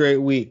 2 straight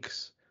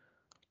weeks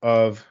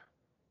of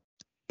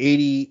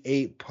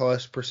 88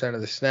 plus percent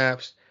of the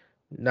snaps,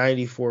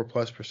 94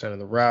 plus percent of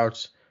the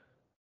routes,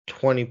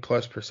 20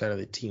 plus percent of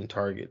the team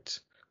targets.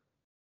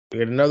 We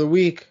had another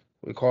week.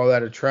 We call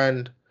that a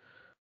trend.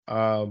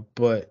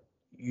 But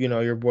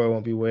your boy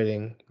won't be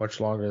waiting much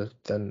longer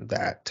than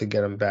that to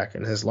get him back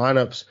in his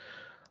lineups.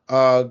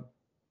 Uh,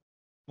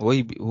 Will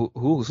he be,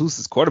 who's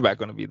his quarterback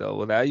going to be though?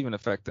 Will that even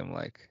affect him?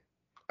 Like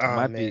it oh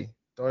might man, be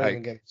don't even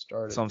like get me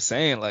started. so I'm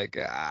saying like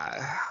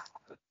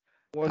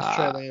Once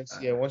Trey uh, Lance,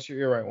 yeah,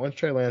 you're right. Once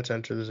Trey Lance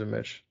enters the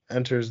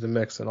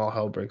mix, and all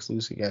hell breaks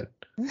loose again.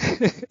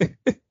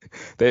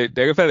 they're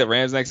gonna play the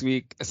Rams next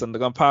week, so they're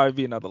gonna probably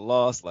be another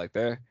loss. Like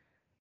they're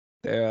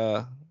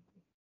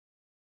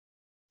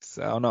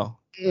so I don't know.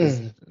 It's,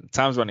 Mm,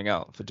 time's running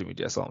out for Jimmy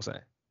G. That's all I'm saying.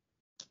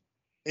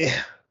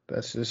 yeah,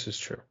 this is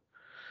true.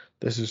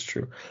 This is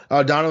true.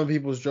 Donovan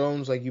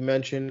Peoples-Jones, like you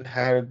mentioned,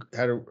 had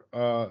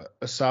a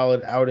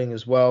solid outing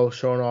as well,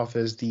 showing off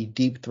as the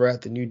deep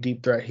threat, the new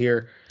deep threat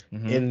here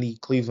Hmm. in the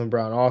Cleveland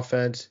Brown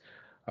offense.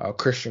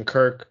 Christian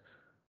Kirk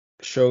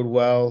showed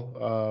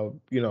well.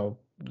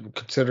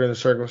 Considering the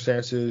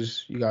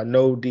circumstances, you got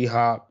no D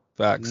Hop,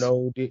 Facts,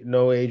 no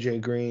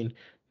AJ Green,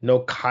 no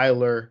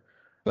Kyler,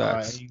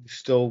 and facts. you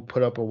still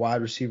put up a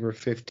wide receiver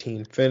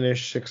 15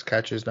 finish, 6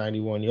 catches,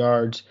 91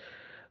 yards.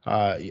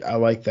 I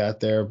like that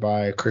there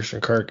by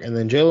Christian Kirk. And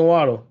then Jalen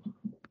Waddle,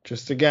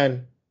 just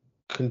again,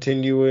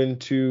 continuing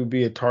to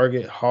be a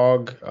target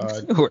hog.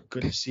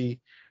 Good to see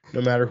no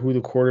matter who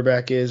the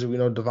quarterback is. We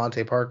know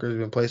Devontae Parker has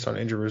been placed on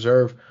injured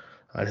reserve,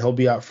 and he'll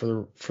be out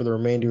for the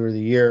remainder of the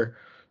year.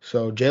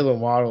 So Jalen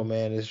Waddle,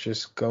 man, is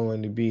just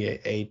going to be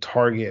a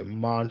target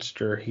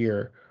monster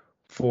here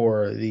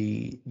for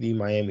the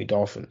Miami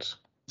Dolphins.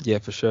 Yeah,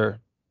 for sure.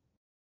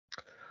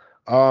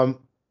 Um,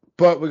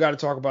 but we got to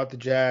talk about the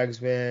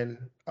Jags, man.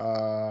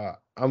 I'm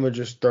gonna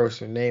just throw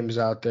some names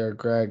out there,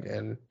 Greg,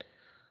 and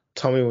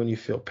tell me when you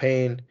feel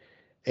pain.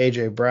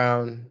 AJ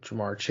Brown,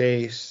 Jamar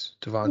Chase,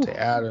 Ooh, Devontae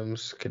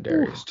Adams, ooh.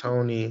 Kadarius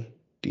Toney,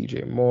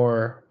 DJ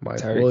Moore, Mike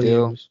Tyreek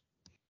Hill, Williams,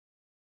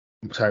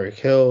 Tyreek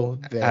Hill,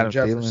 Van Adam Thielen.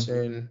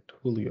 Jefferson,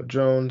 Julio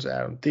Jones,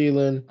 Adam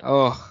Thielen,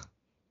 Oh.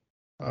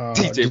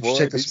 DJ Did you Moore?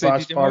 take the Did you say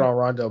DJ spot Moore?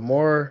 on Rondell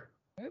Moore?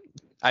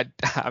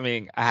 I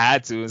mean, I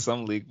had to in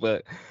some league,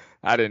 but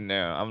I didn't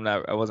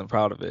know. I wasn't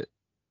proud of it.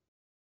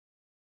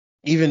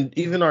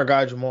 Even our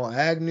guy Jamal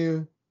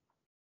Agnew,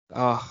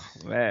 Oh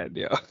man,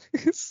 yo,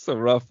 it's a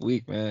rough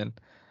week, man.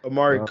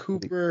 Amari Rough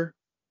week. Cooper,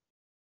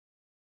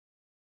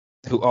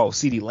 Who? Oh,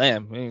 CeeDee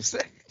Lamb. I mean,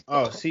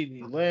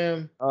 CeeDee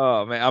Lamb.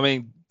 oh man, I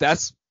mean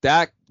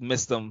that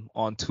missed them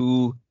on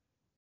two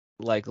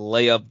like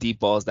layup deep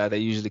balls that they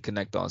usually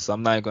connect on. So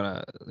I'm not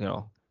gonna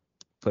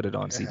put it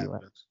on It CeeDee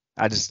Lamb.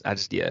 happens. I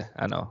just yeah,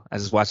 I know. I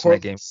just watching that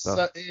Courtland game. So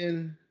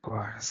Sutton.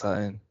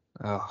 Sutton.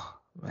 Oh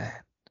man.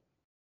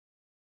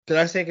 Did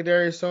I say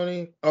Kadarius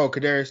Toney? Oh,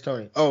 Kadarius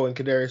Toney. Oh, and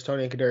Kadarius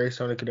Toney and Kadarius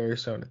Toney,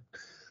 Kadarius Toney.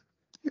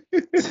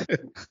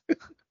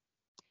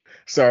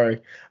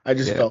 Sorry, I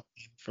just Yeah. felt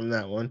from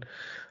that one.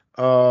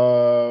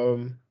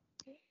 Um,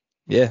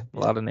 Yeah, a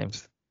lot of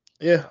names.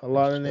 yeah, a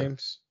lot of Sure.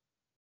 names.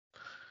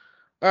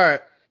 All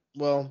right,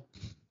 well,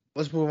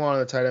 let's move on to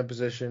the tight end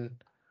position.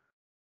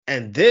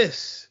 And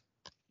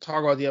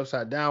talk about the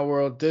upside down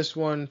world. This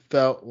one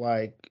felt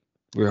like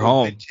We're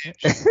home.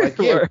 vintage. Like,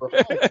 yeah, we're home,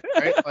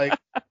 right? Like,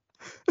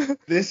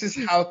 this is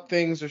how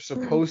things are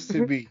supposed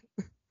to be.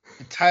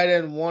 The tight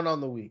end 1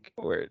 on the week.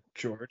 Word.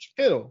 George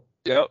Kittle.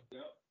 Yep.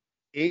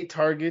 8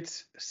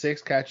 targets,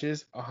 6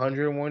 catches,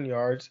 101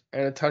 yards,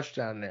 and a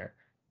touchdown there.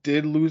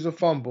 Did lose a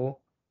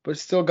fumble, but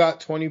still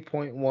got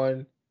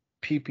 20.1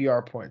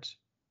 PPR points.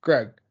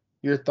 Greg,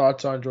 your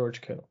thoughts on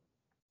George Kittle?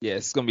 Yeah,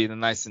 it's gonna be the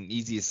nice and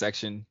easiest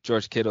section.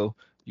 George Kittle,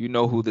 you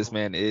know who this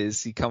man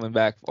is. He coming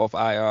back off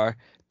IR,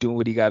 doing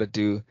what he got to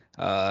do.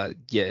 Yeah,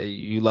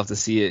 you love to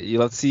see it. You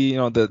love to see,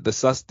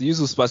 the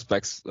usual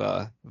suspects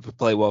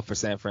play well for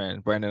San Fran.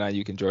 Brandon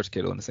Ayuk and George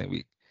Kittle in the same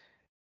week.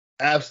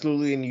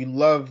 Absolutely, and you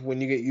love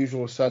when you get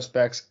usual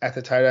suspects at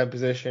the tight end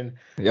position.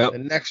 Yep. The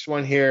next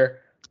one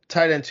here,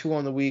 tight end 2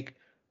 on the week,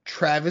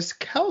 Travis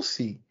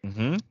Kelce.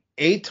 Mm-hmm.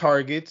 8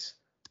 targets,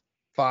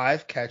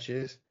 5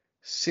 catches,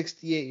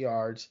 68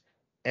 yards,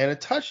 and a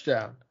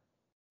touchdown.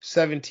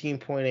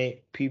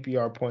 17.8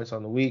 PPR points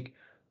on the week.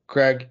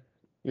 Greg,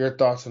 your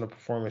thoughts on the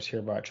performance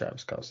here by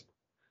Travis Kelce?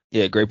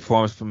 Yeah, great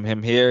performance from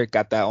him here.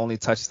 Got that only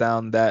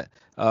touchdown that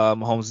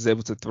Mahomes was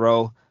able to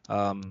throw.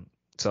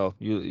 So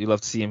you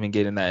love to see him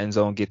get in that end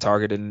zone, get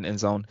targeted in the end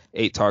zone.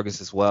 8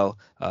 targets as well.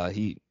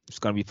 He's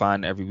going to be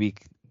fine every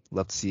week.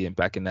 Love to see him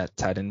back in that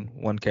tight end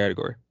 1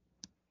 category.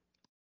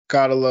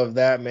 Gotta love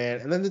that, man.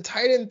 And then the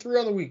tight end 3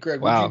 on the week,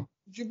 Greg. Wow.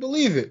 Would you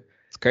believe it?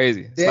 It's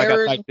crazy. It's like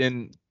I typed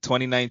in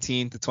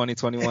 2019 to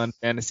 2021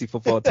 fantasy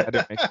football tight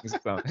end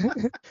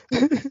rankings.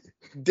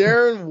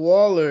 Darren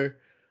Waller,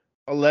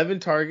 11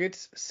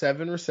 targets,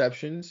 7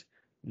 receptions,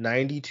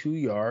 92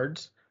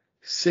 yards,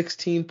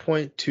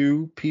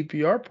 16.2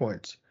 PPR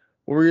points.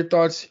 What were your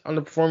thoughts on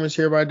the performance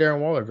here by Darren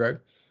Waller, Greg?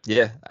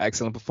 Yeah,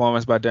 excellent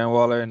performance by Darren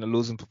Waller in the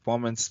losing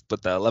performance,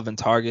 but the 11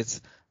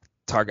 targets,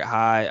 target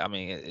high. I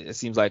mean, it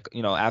seems like,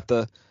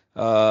 after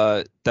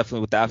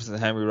definitely with the absence of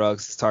Henry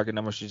Ruggs, his target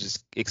number should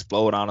just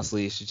explode,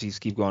 honestly. It should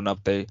just keep going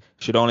up. They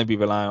should only be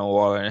relying on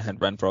Waller and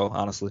Renfro,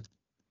 honestly.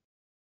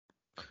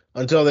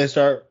 Until they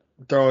start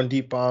throwing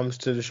deep bombs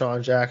to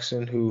Deshaun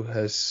Jackson, who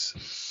has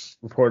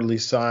reportedly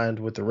signed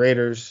with the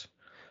Raiders.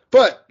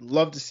 But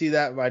love to see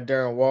that by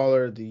Darren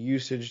Waller. The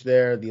usage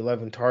there, the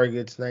 11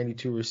 targets,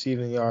 92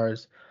 receiving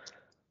yards.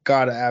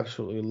 Gotta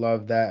absolutely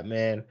love that,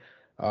 man.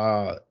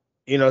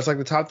 It's like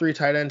the top 3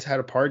 tight ends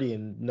had a party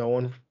and no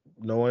one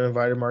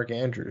invited Mark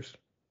Andrews.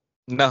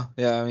 No,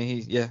 yeah, I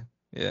mean, yeah,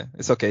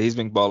 it's okay. He's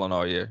been balling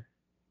all year.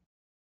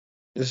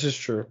 This is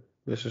true.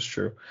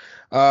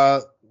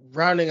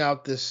 Rounding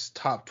out this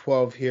top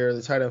 12 here,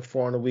 the tight end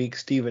 4 on the week,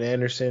 Steven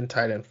Anderson,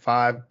 tight end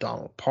 5,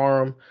 Donald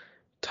Parham,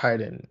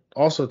 tight end,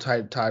 also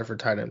tied for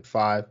tight end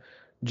 5,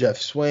 Jeff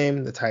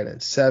Swaim, the tight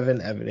end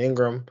 7, Evan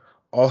Ingram,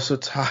 also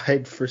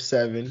tied for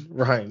 7,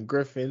 Ryan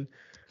Griffin,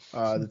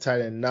 the tight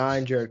end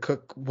 9, Jared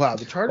Cook. Wow,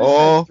 the Chargers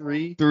had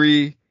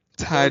 3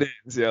 tight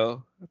ends,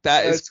 yo.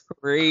 That's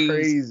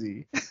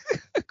crazy.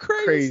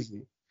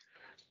 Crazy.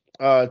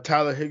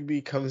 Tyler Higbee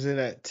comes in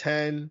at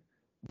 10.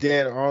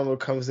 Dan Arnold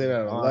comes in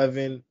at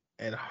 11.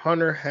 And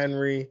Hunter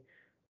Henry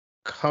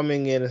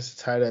coming in as a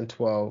tight end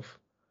 12.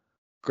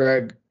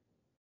 Greg,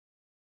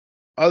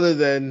 other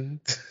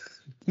than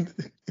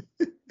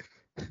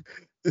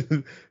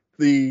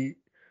the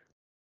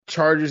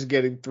Chargers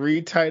getting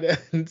 3 tight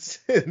ends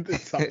in the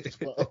top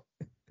 12,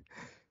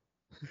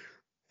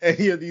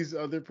 any of these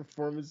other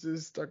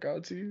performances stuck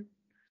out to you?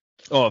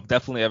 Oh,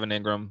 definitely Evan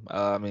Ingram.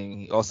 I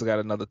mean, he also got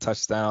another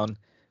touchdown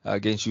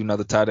against you,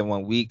 another tight end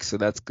 1 week, so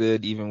that's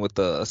good, even with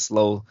a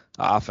slow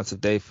offensive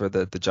day for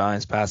the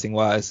Giants passing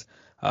wise.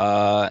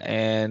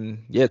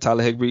 And yeah,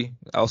 Tyler Higbee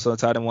also a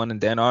tight end 1, and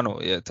Dan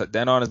Arnold. Yeah,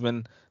 Dan Arnold has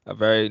been a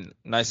very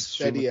nice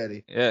Steady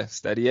Eddie. Yeah,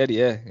 steady Eddie.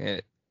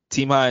 Yeah.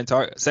 Team high in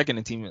second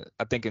in team,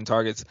 I think, in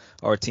targets,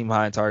 or team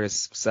high in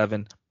targets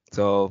 7.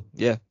 So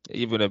yeah,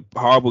 even a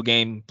horrible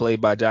game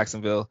played by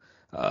Jacksonville,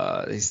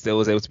 he still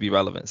was able to be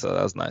relevant. So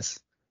that was nice.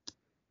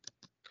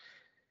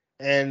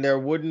 And there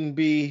wouldn't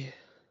be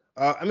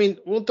I mean,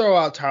 we'll throw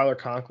out Tyler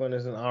Conklin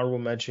as an honorable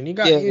mention.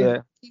 Yeah,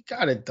 yeah. He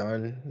got it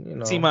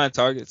done, Team high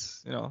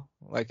targets,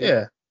 like it.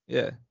 Yeah.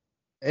 Yeah.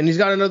 And he's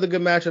got another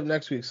good matchup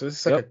next week, so this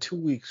is like Yep. a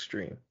 2-week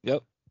stream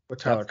Yep. with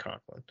Tyler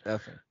Conklin.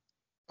 Definitely.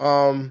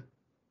 And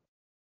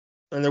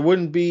there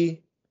wouldn't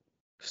be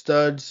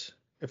studs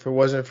if it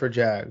wasn't for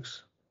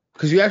Jags,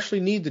 because you actually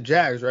need the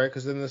Jags, right?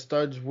 Because then the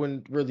studs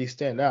wouldn't really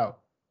stand out.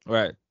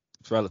 Right.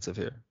 It's relative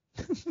here.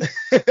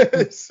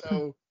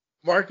 So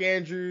Mark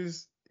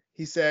Andrews,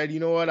 he said, you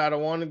know what? I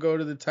don't want to go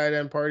to the tight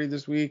end party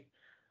this week.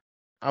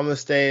 I'm gonna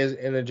stay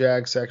in the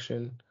Jag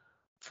section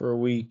for a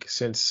week,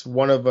 since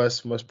one of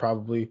us must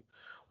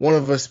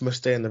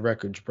stay in the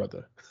wreckage,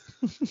 brother.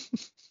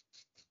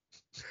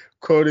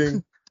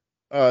 Quoting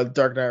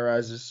Dark Knight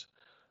Rises.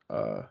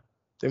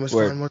 They must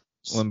find one.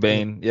 When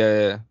Bane,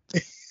 yeah.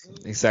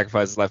 He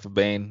sacrificed his life for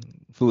Bane.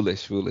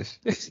 Foolish.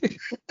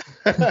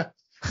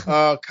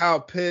 Kyle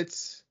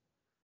Pitts,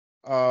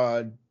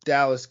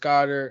 Dallas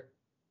Goedert,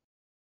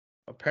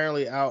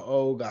 apparently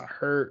Al-O got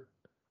hurt.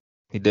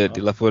 He did.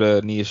 He left with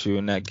a knee issue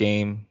in that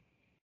game.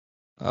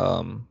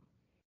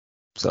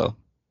 So,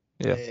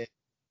 yeah.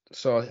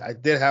 So I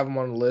did have him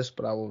on the list,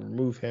 but I will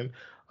remove him.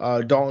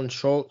 Dalton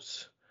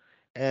Schultz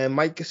and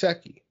Mike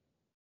Gesicki.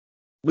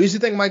 We used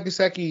to think Mike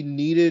Gesicki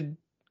needed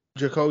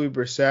Jacoby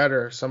Brissett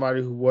or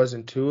somebody who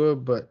wasn't Tua,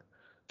 but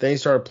then he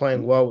started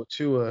playing well with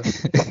Tua.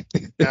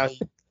 Now he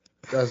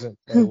doesn't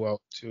play well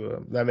with Tua.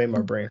 That made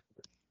my brain hurt.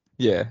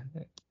 Yeah,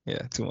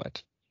 too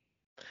much.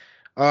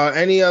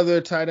 Any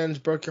other tight ends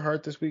broke your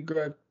heart this week,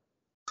 Greg?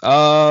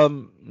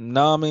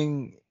 No, I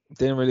mean,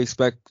 didn't really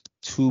expect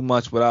too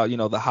much without,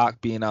 the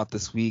Hawk being out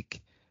this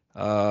week.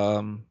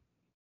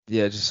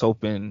 Just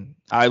hoping.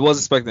 I was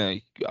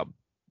expecting a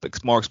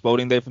more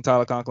exploding day from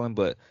Tyler Conklin,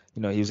 but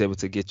he was able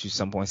to get you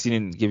some points. He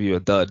didn't give you a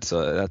dud,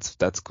 so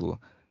that's cool.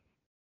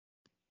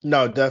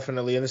 No,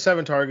 definitely. And the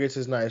 7 targets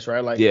is nice,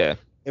 right? Like, yeah.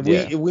 If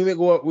we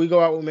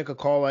go out, we make a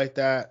call like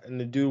that, and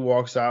the dude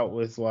walks out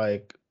with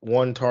like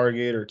 1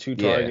 target or 2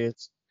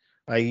 targets,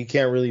 like you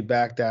can't really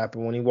back that.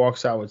 But when he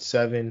walks out with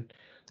 7,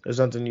 there's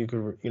nothing you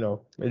could,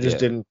 it just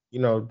didn't,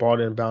 ball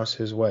didn't bounce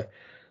his way.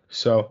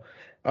 So,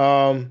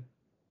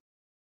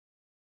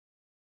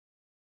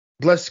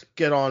 let's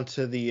get on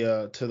to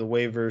the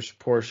waivers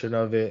portion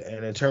of it.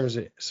 And in terms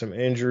of some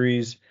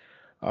injuries,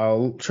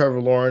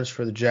 Trevor Lawrence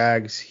for the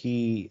Jags,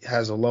 he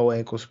has a low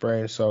ankle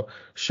sprain, so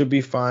should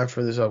be fine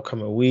for this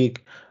upcoming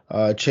week.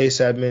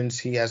 Chase Edmonds,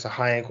 he has a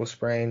high ankle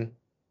sprain,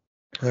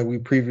 like we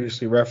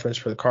previously referenced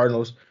for the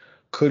Cardinals,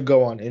 could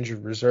go on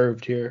injured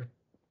reserved here.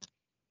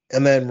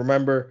 And then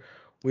remember,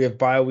 we have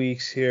bye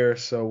weeks here,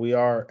 so we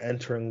are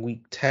entering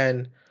week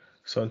 10.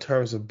 So in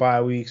terms of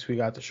bye weeks, we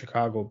got the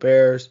Chicago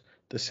Bears,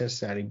 the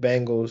Cincinnati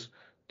Bengals,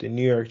 the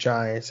New York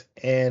Giants,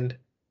 and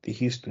the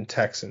Houston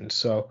Texans.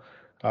 So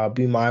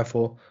be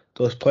mindful.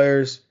 Those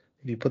players,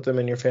 if you put them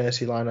in your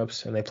fantasy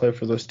lineups and they play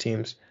for those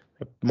teams,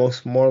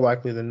 more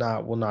likely than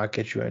not will not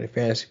get you any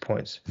fantasy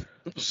points.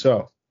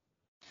 So,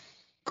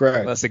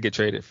 Greg. Unless they get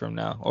traded from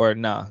now. Or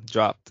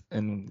dropped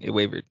and it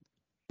wavered.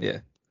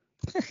 Yeah.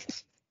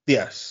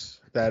 Yes,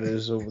 that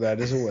is a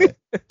way.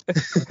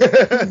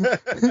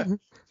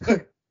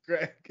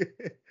 Greg,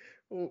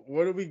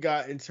 what do we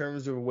got in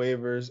terms of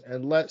waivers?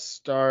 And let's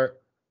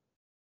start.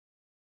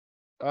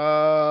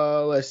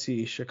 Let's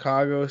see.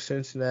 Chicago,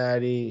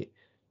 Cincinnati.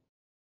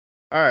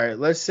 All right,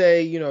 let's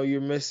say,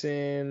 you're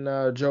missing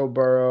Joe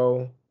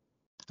Burrow.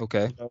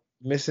 Okay.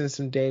 Missing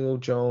some Daniel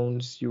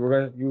Jones. You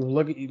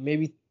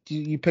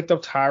picked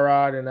up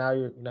Tyrod,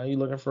 and now you're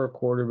looking for a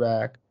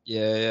quarterback.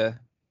 Yeah.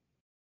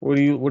 What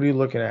are you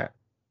looking at?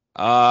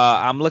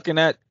 I'm looking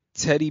at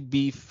Teddy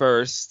B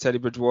first. Teddy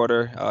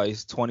Bridgewater.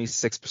 He's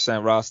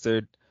 26%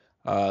 rostered.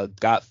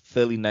 Got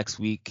Philly next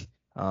week.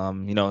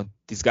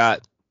 He's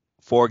got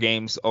 4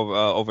 games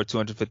over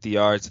 250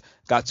 yards.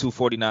 Got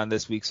 249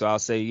 this week, so I'll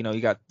say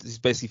he's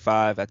basically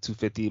 5 at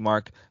 250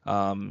 mark.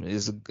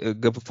 Is a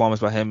good performance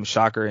by him.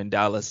 Shocker in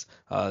Dallas.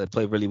 They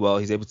played really well.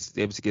 He's able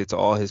to get to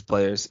all his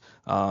players.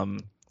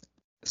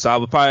 So I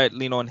would probably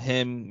lean on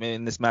him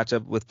in this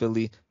matchup with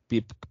Philly. Be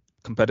a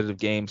competitive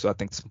game, so I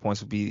think some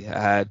points will be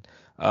had.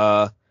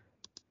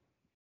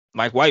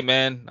 Mike White,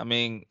 man. I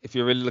mean, if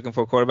you're really looking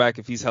for a quarterback,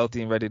 if he's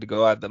healthy and ready to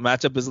go, the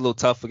matchup is a little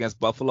tough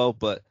against Buffalo,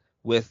 but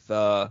with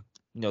the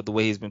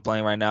way he's been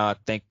playing right now, I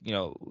think,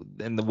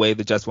 in the way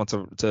the Jets want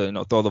to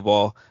throw the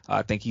ball,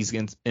 I think he's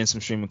in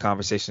some streaming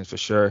conversations for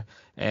sure.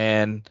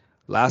 And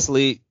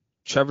lastly,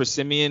 Trevor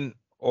Siemian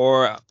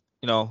got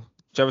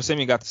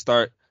the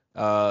start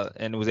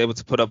and was able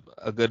to put up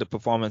a good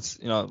performance,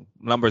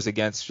 numbers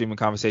against streaming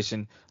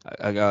conversation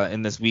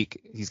in this week.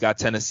 He's got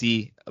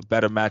Tennessee, a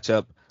better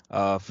matchup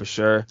for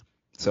sure.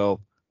 So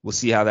we'll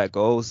see how that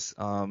goes.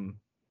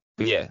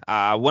 But yeah,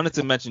 I wanted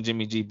to mention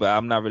Jimmy G, but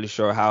I'm not really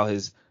sure how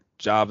his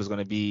job is going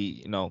to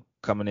be,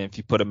 coming in if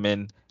you put him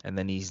in and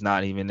then he's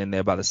not even in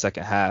there by the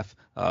second half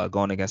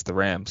going against the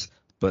Rams.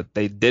 But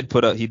he did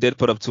put up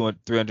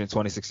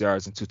 326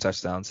 yards and 2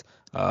 touchdowns.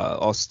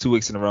 Also 2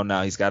 weeks in a row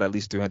now, he's got at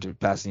least 300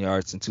 passing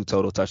yards and 2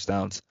 total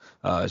touchdowns.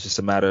 It's just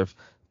a matter of,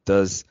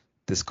 does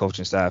this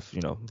coaching staff,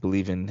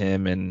 believe in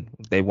him and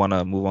they want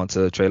to move on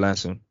to Trey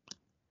Lance soon.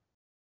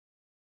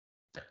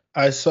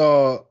 I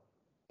saw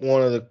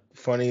one of the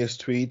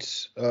funniest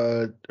tweets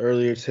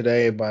earlier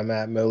today by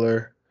Matt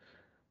Miller,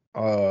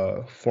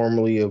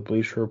 formerly of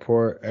Bleacher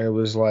Report, and it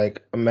was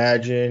like,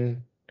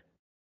 imagine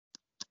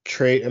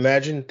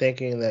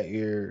thinking that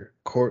your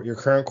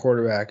current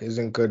quarterback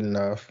isn't good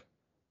enough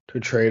to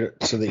trade,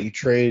 so that you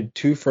trade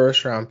 2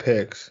 first-round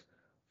picks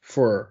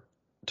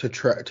to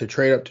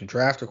trade up to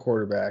draft a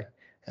quarterback,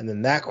 and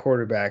then that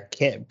quarterback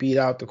can't beat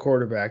out the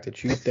quarterback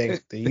that you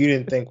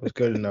didn't think was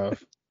good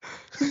enough.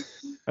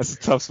 That's a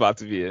tough spot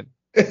to be in.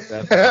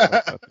 Definitely a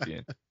tough spot to be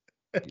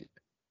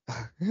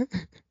in.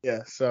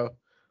 Yeah, so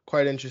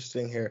quite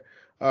interesting here.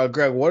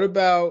 Greg, what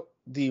about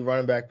the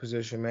running back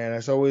position, man?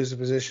 It's always a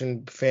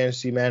position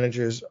fantasy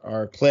managers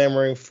are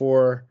clamoring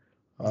for.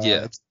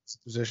 Yeah. It's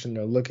a position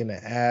they're looking to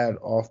add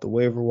off the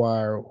waiver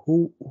wire.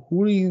 Who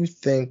do you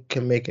think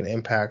can make an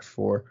impact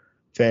for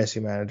fantasy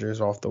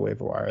managers off the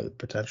waiver wire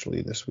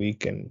potentially this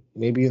week and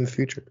maybe in the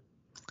future?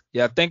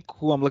 Yeah, I think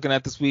who I'm looking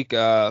at this week,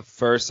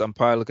 first, I'm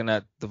probably looking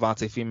at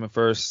Devontae Freeman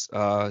first.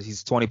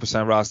 He's 20%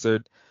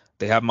 rostered.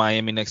 They have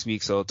Miami next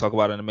week, so talk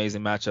about an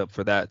amazing matchup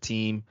for that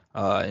team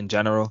in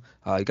general.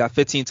 He got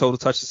 15 total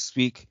touches this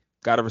week,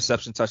 got a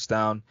reception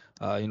touchdown,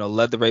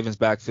 led the Ravens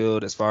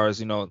backfield as far as,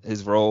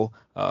 his role.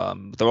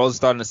 The role is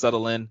starting to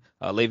settle in.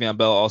 Le'Veon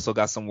Bell also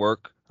got some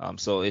work.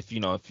 So if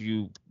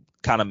you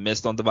kind of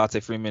missed on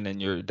Devontae Freeman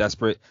and you're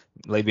desperate,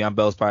 Le'Veon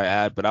Bell's probably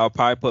add, but I would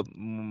probably put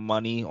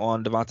money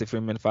on Devontae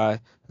Freeman if I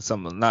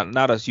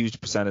not a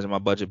huge percentage of my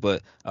budget,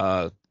 but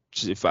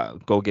if I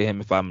go get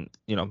him if I'm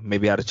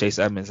maybe out of Chase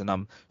Edmonds and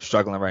I'm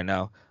struggling right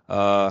now.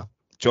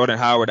 Jordan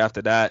Howard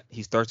after that,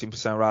 he's 13%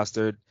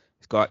 rostered.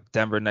 He's got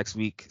Denver next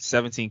week,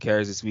 17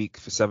 carries this week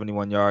for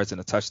 71 yards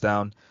and a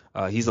touchdown.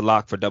 He's a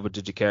lock for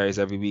double-digit carries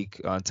every week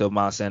until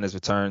Miles Sanders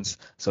returns.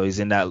 So he's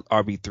in that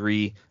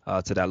RB3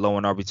 to that low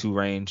end RB2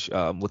 range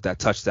with that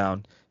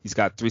touchdown. He's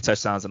got 3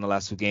 touchdowns in the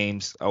last 2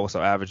 games, also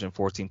averaging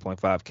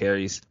 14.5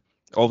 carries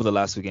over the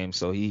last 2 games.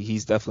 So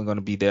he's definitely going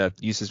to be there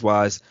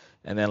usage-wise.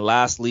 And then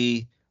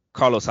lastly,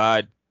 Carlos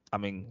Hyde.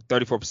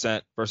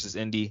 34% versus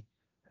Indy.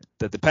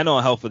 Depending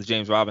on health with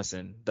James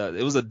Robinson,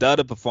 it was a dud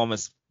of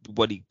performance,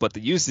 but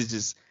the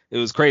usage it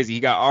was crazy.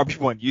 He got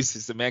RB1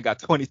 usage. The man got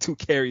 22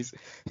 carries.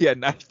 He had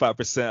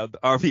 95% of the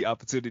RB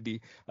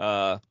opportunity.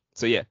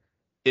 So yeah,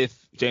 if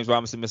James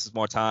Robinson misses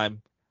more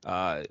time,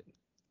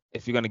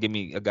 if you're gonna give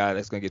me a guy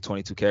that's gonna get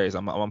 22 carries,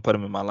 I'm gonna put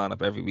him in my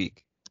lineup every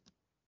week.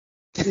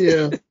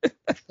 Yeah,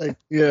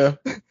 yeah.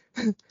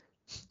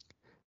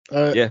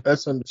 Yeah,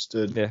 that's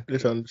understood. Yeah,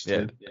 it's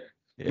understood. Yeah.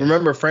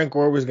 Remember, Frank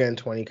Gore was getting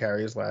 20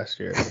 carries last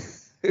year.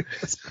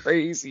 That's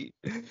crazy.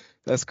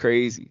 There's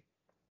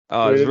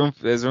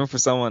room for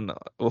someone.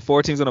 Well,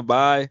 4 teams on a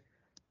bye.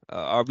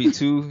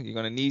 RB2, you're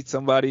gonna need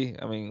somebody.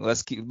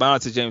 Let's keep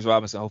monitor James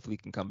Robinson. Hopefully, he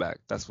can come back.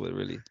 That's what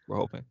we're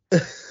hoping.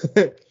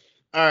 All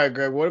right,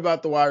 Greg. What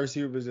about the wide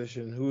receiver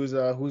position? Who's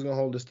gonna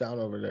hold us down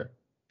over there?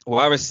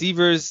 Wide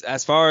receivers,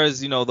 as far as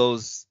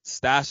those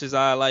stashes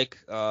I like,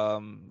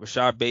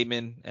 Rashard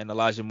Bateman and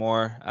Elijah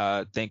Moore.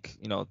 I think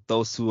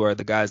those 2 are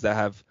the guys that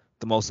have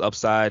the most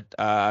upside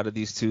out of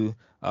these 2.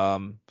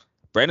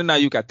 Brandon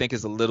Ayuk, I think,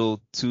 is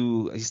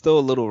he's still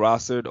a little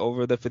rostered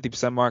over the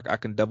 50% mark. I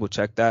can double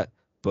check that,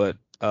 but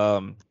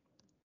I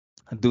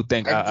do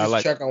think I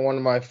like check on one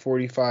of my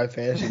 45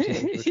 fantasy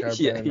teams which have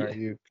Brandon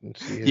Ayuk and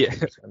see his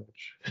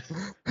percentage.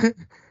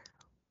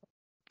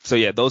 So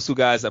yeah, those 2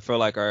 guys I feel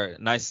like are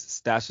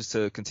nice stashes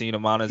to continue to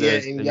monitor. Yeah,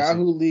 in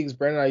Yahoo leagues,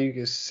 Brandon Ayuk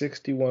is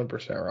 61%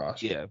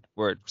 roster. Yeah,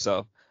 word.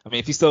 So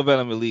if he's still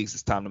available in leagues,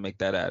 it's time to make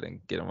that ad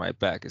and get him right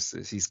back.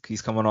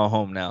 He's coming on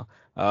home now.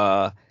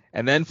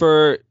 And then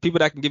for people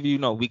that can give you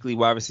weekly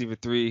wide receiver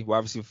 3, wide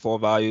receiver 4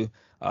 value,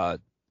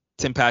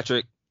 Tim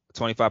Patrick,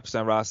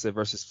 25% roster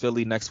versus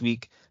Philly next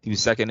week. He was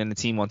second in the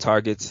team on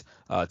targets.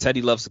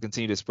 Teddy loves to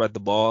continue to spread the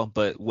ball,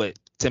 but what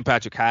Tim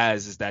Patrick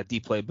has is that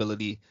deep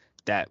playability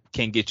that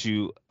can get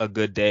you a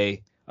good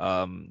day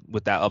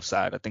with that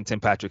upside. I think Tim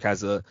Patrick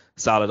has a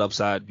solid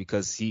upside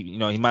because he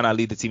might not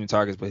lead the team in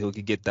targets, but he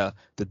can get the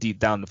deep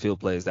down the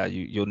field plays that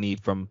you'll need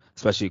from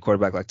especially a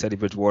quarterback like Teddy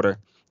Bridgewater.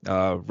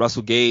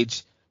 Russell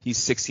Gage, he's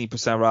 16%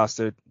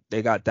 rostered.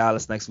 They got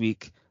Dallas next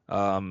week.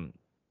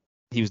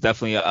 He was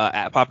definitely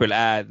a popular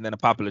ad and then a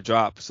popular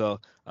drop.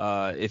 So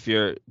if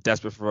you're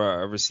desperate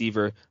for a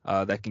receiver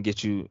that can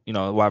get you,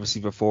 a wide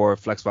receiver 4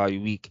 flex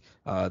value week,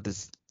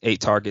 this 8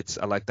 targets,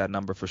 I like that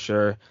number for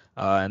sure.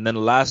 And then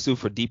the last 2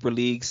 for deeper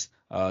leagues,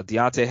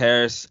 Deontay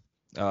Harris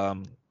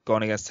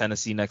going against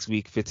Tennessee next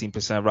week, 15%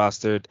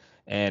 rostered,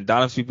 and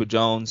Donovan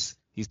Peoples-Jones,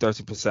 he's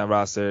 13%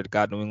 rostered,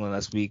 got New England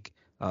next week.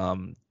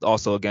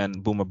 Also, again,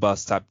 boomer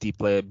bust type deep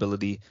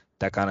playability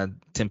that kind of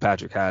Tim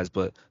Patrick has,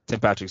 but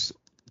Tim Patrick's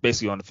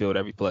basically on the field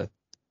every play.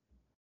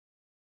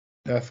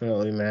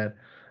 Definitely, man.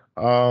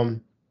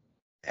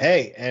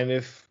 Hey, and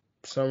if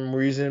some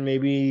reason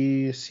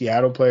maybe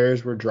Seattle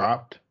players were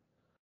dropped,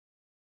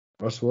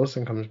 Russell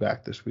Wilson comes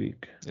back this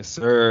week. Yes,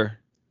 sir.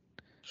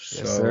 So,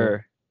 Yes,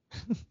 sir.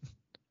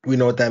 We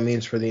know what that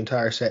means for the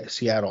entire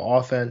Seattle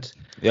offense.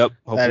 Yep. That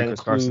Hopefully Chris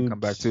Carson come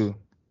back includes. too.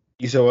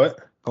 You said what?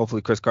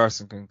 Hopefully Chris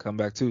Carson can come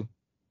back too.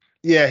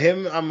 Yeah,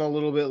 him. I'm a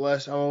little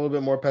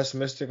bit more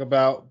pessimistic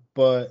about,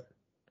 but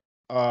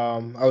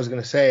I was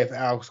gonna say if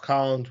Alex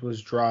Collins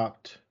was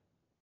dropped,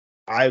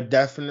 I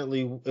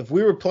definitely, if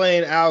we were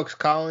playing Alex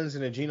Collins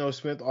in a Geno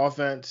Smith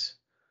offense,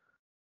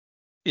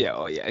 Yeah,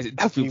 oh yeah,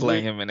 definitely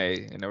playing him in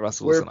a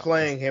Russell we're Wilson offense.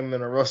 playing him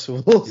in a Russell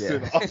Yeah,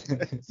 Wilson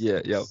offense. yeah,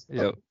 yep, So,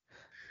 yep.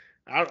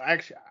 I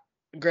actually,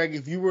 Greg,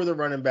 if you were the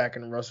running back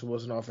in the Russell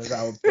Wilson offense,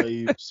 I would play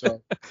you.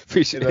 So it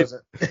Appreciate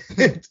doesn't,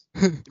 it.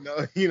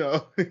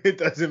 it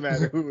doesn't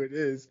matter who it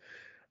is.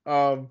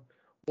 Um,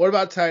 what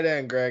about tight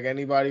end, Greg?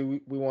 Anybody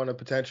we want to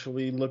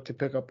potentially look to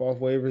pick up off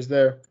waivers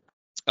there?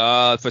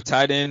 For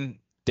tight end,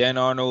 Dan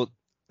Arnold,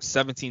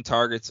 17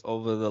 targets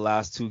over the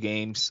last 2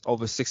 games,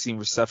 over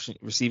 16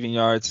 receiving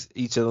yards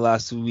each of the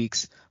last 2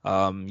 weeks.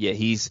 Yeah,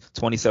 he's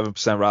 27%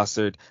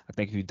 rostered. I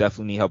think if you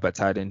definitely need help at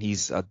tight end,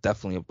 he's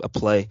definitely a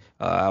play.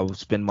 I would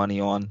spend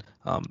money on.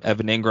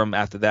 Evan Ingram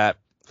after that,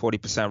 40%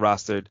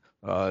 rostered.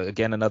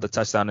 Again, another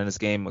touchdown in this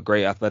game, a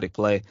great athletic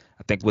play.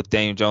 I think with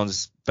Daniel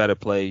Jones' better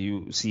play,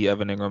 you see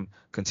Evan Ingram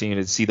continue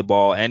to see the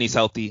ball, and he's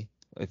healthy.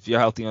 If you're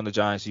healthy on the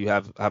Giants, you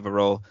have a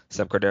role,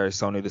 except Kadarius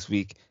Toney this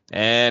week.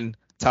 And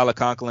Tyler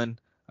Conklin,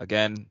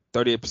 again,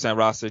 38%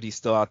 rostered. He's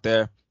still out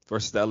there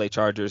versus the LA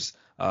Chargers.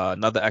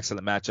 Another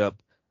excellent matchup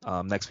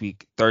next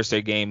week.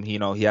 Thursday game, he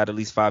had at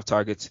least 5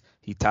 targets.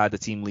 He tied the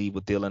team lead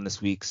with Thielen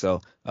this week,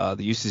 so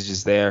the usage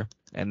is there.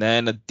 And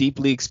then a deep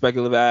league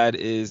speculative ad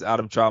is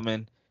Adam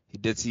Troutman. He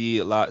did see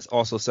a lot,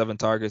 also 7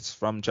 targets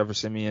from Trevor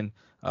Siemian,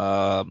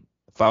 only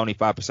 5%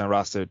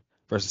 rostered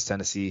versus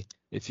Tennessee.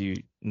 If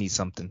you need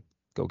something,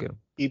 go get him.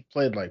 He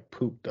played like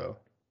poop though.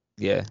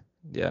 Yeah,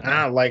 yeah.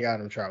 I don't like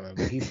Adam Troutman,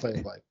 but he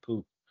played like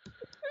poop.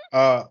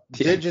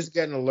 Did just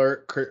get an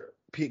alert.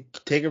 Take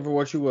it for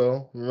what you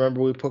will.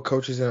 Remember, we put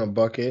coaches in a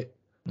bucket,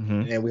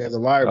 Mm-hmm. and we have the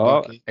liar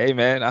Oh, bucket. hey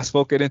man, I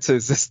spoke it into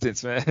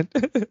existence, man.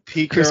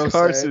 Pete Chris Carroll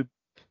Carson.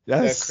 said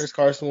that Chris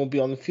Carson will be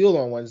on the field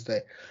on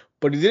Wednesday,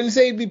 but he didn't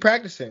say he'd be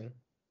practicing.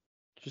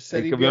 Just said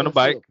He he'd could be be on on a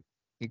the field. bike.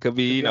 He could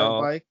be, Could be on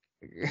a bike.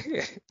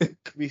 AB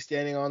Could be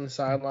standing on the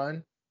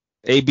sideline.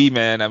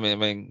 man.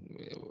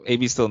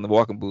 AB's still in the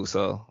walking booth,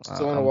 so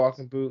Still in a I'm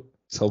walking boot.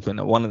 just hoping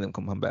that one of them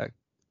can come back.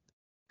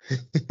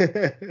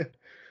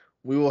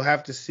 We will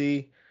have to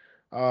see.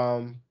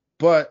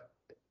 But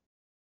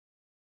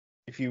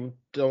if you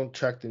don't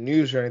check the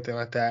news or anything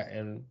like that,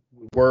 and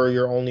we're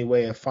your only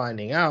way of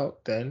finding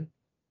out, then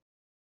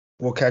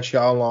we'll catch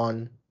y'all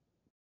on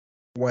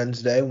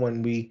Wednesday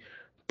when we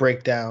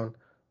break down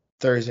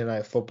Thursday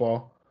night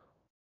football.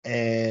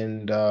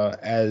 And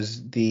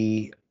as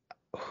the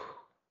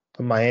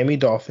Miami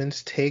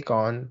Dolphins take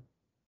on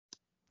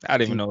I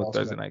didn't even the know it was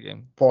Thursday night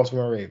game.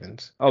 Baltimore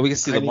Ravens. Oh, we can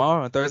see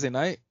Lamar on Thursday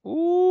night.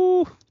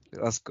 Ooh,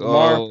 let's go.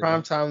 Lamar in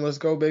prime time. Let's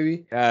go,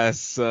 baby.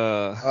 Yes.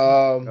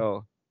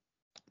 Go.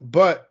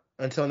 But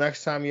until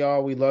next time,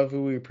 y'all, we love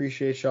you. We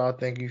appreciate y'all.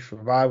 Thank you for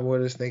vibing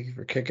with us. Thank you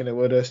for kicking it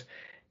with us.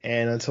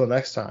 And until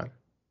next time,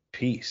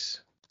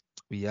 peace.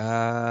 We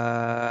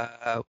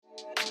out.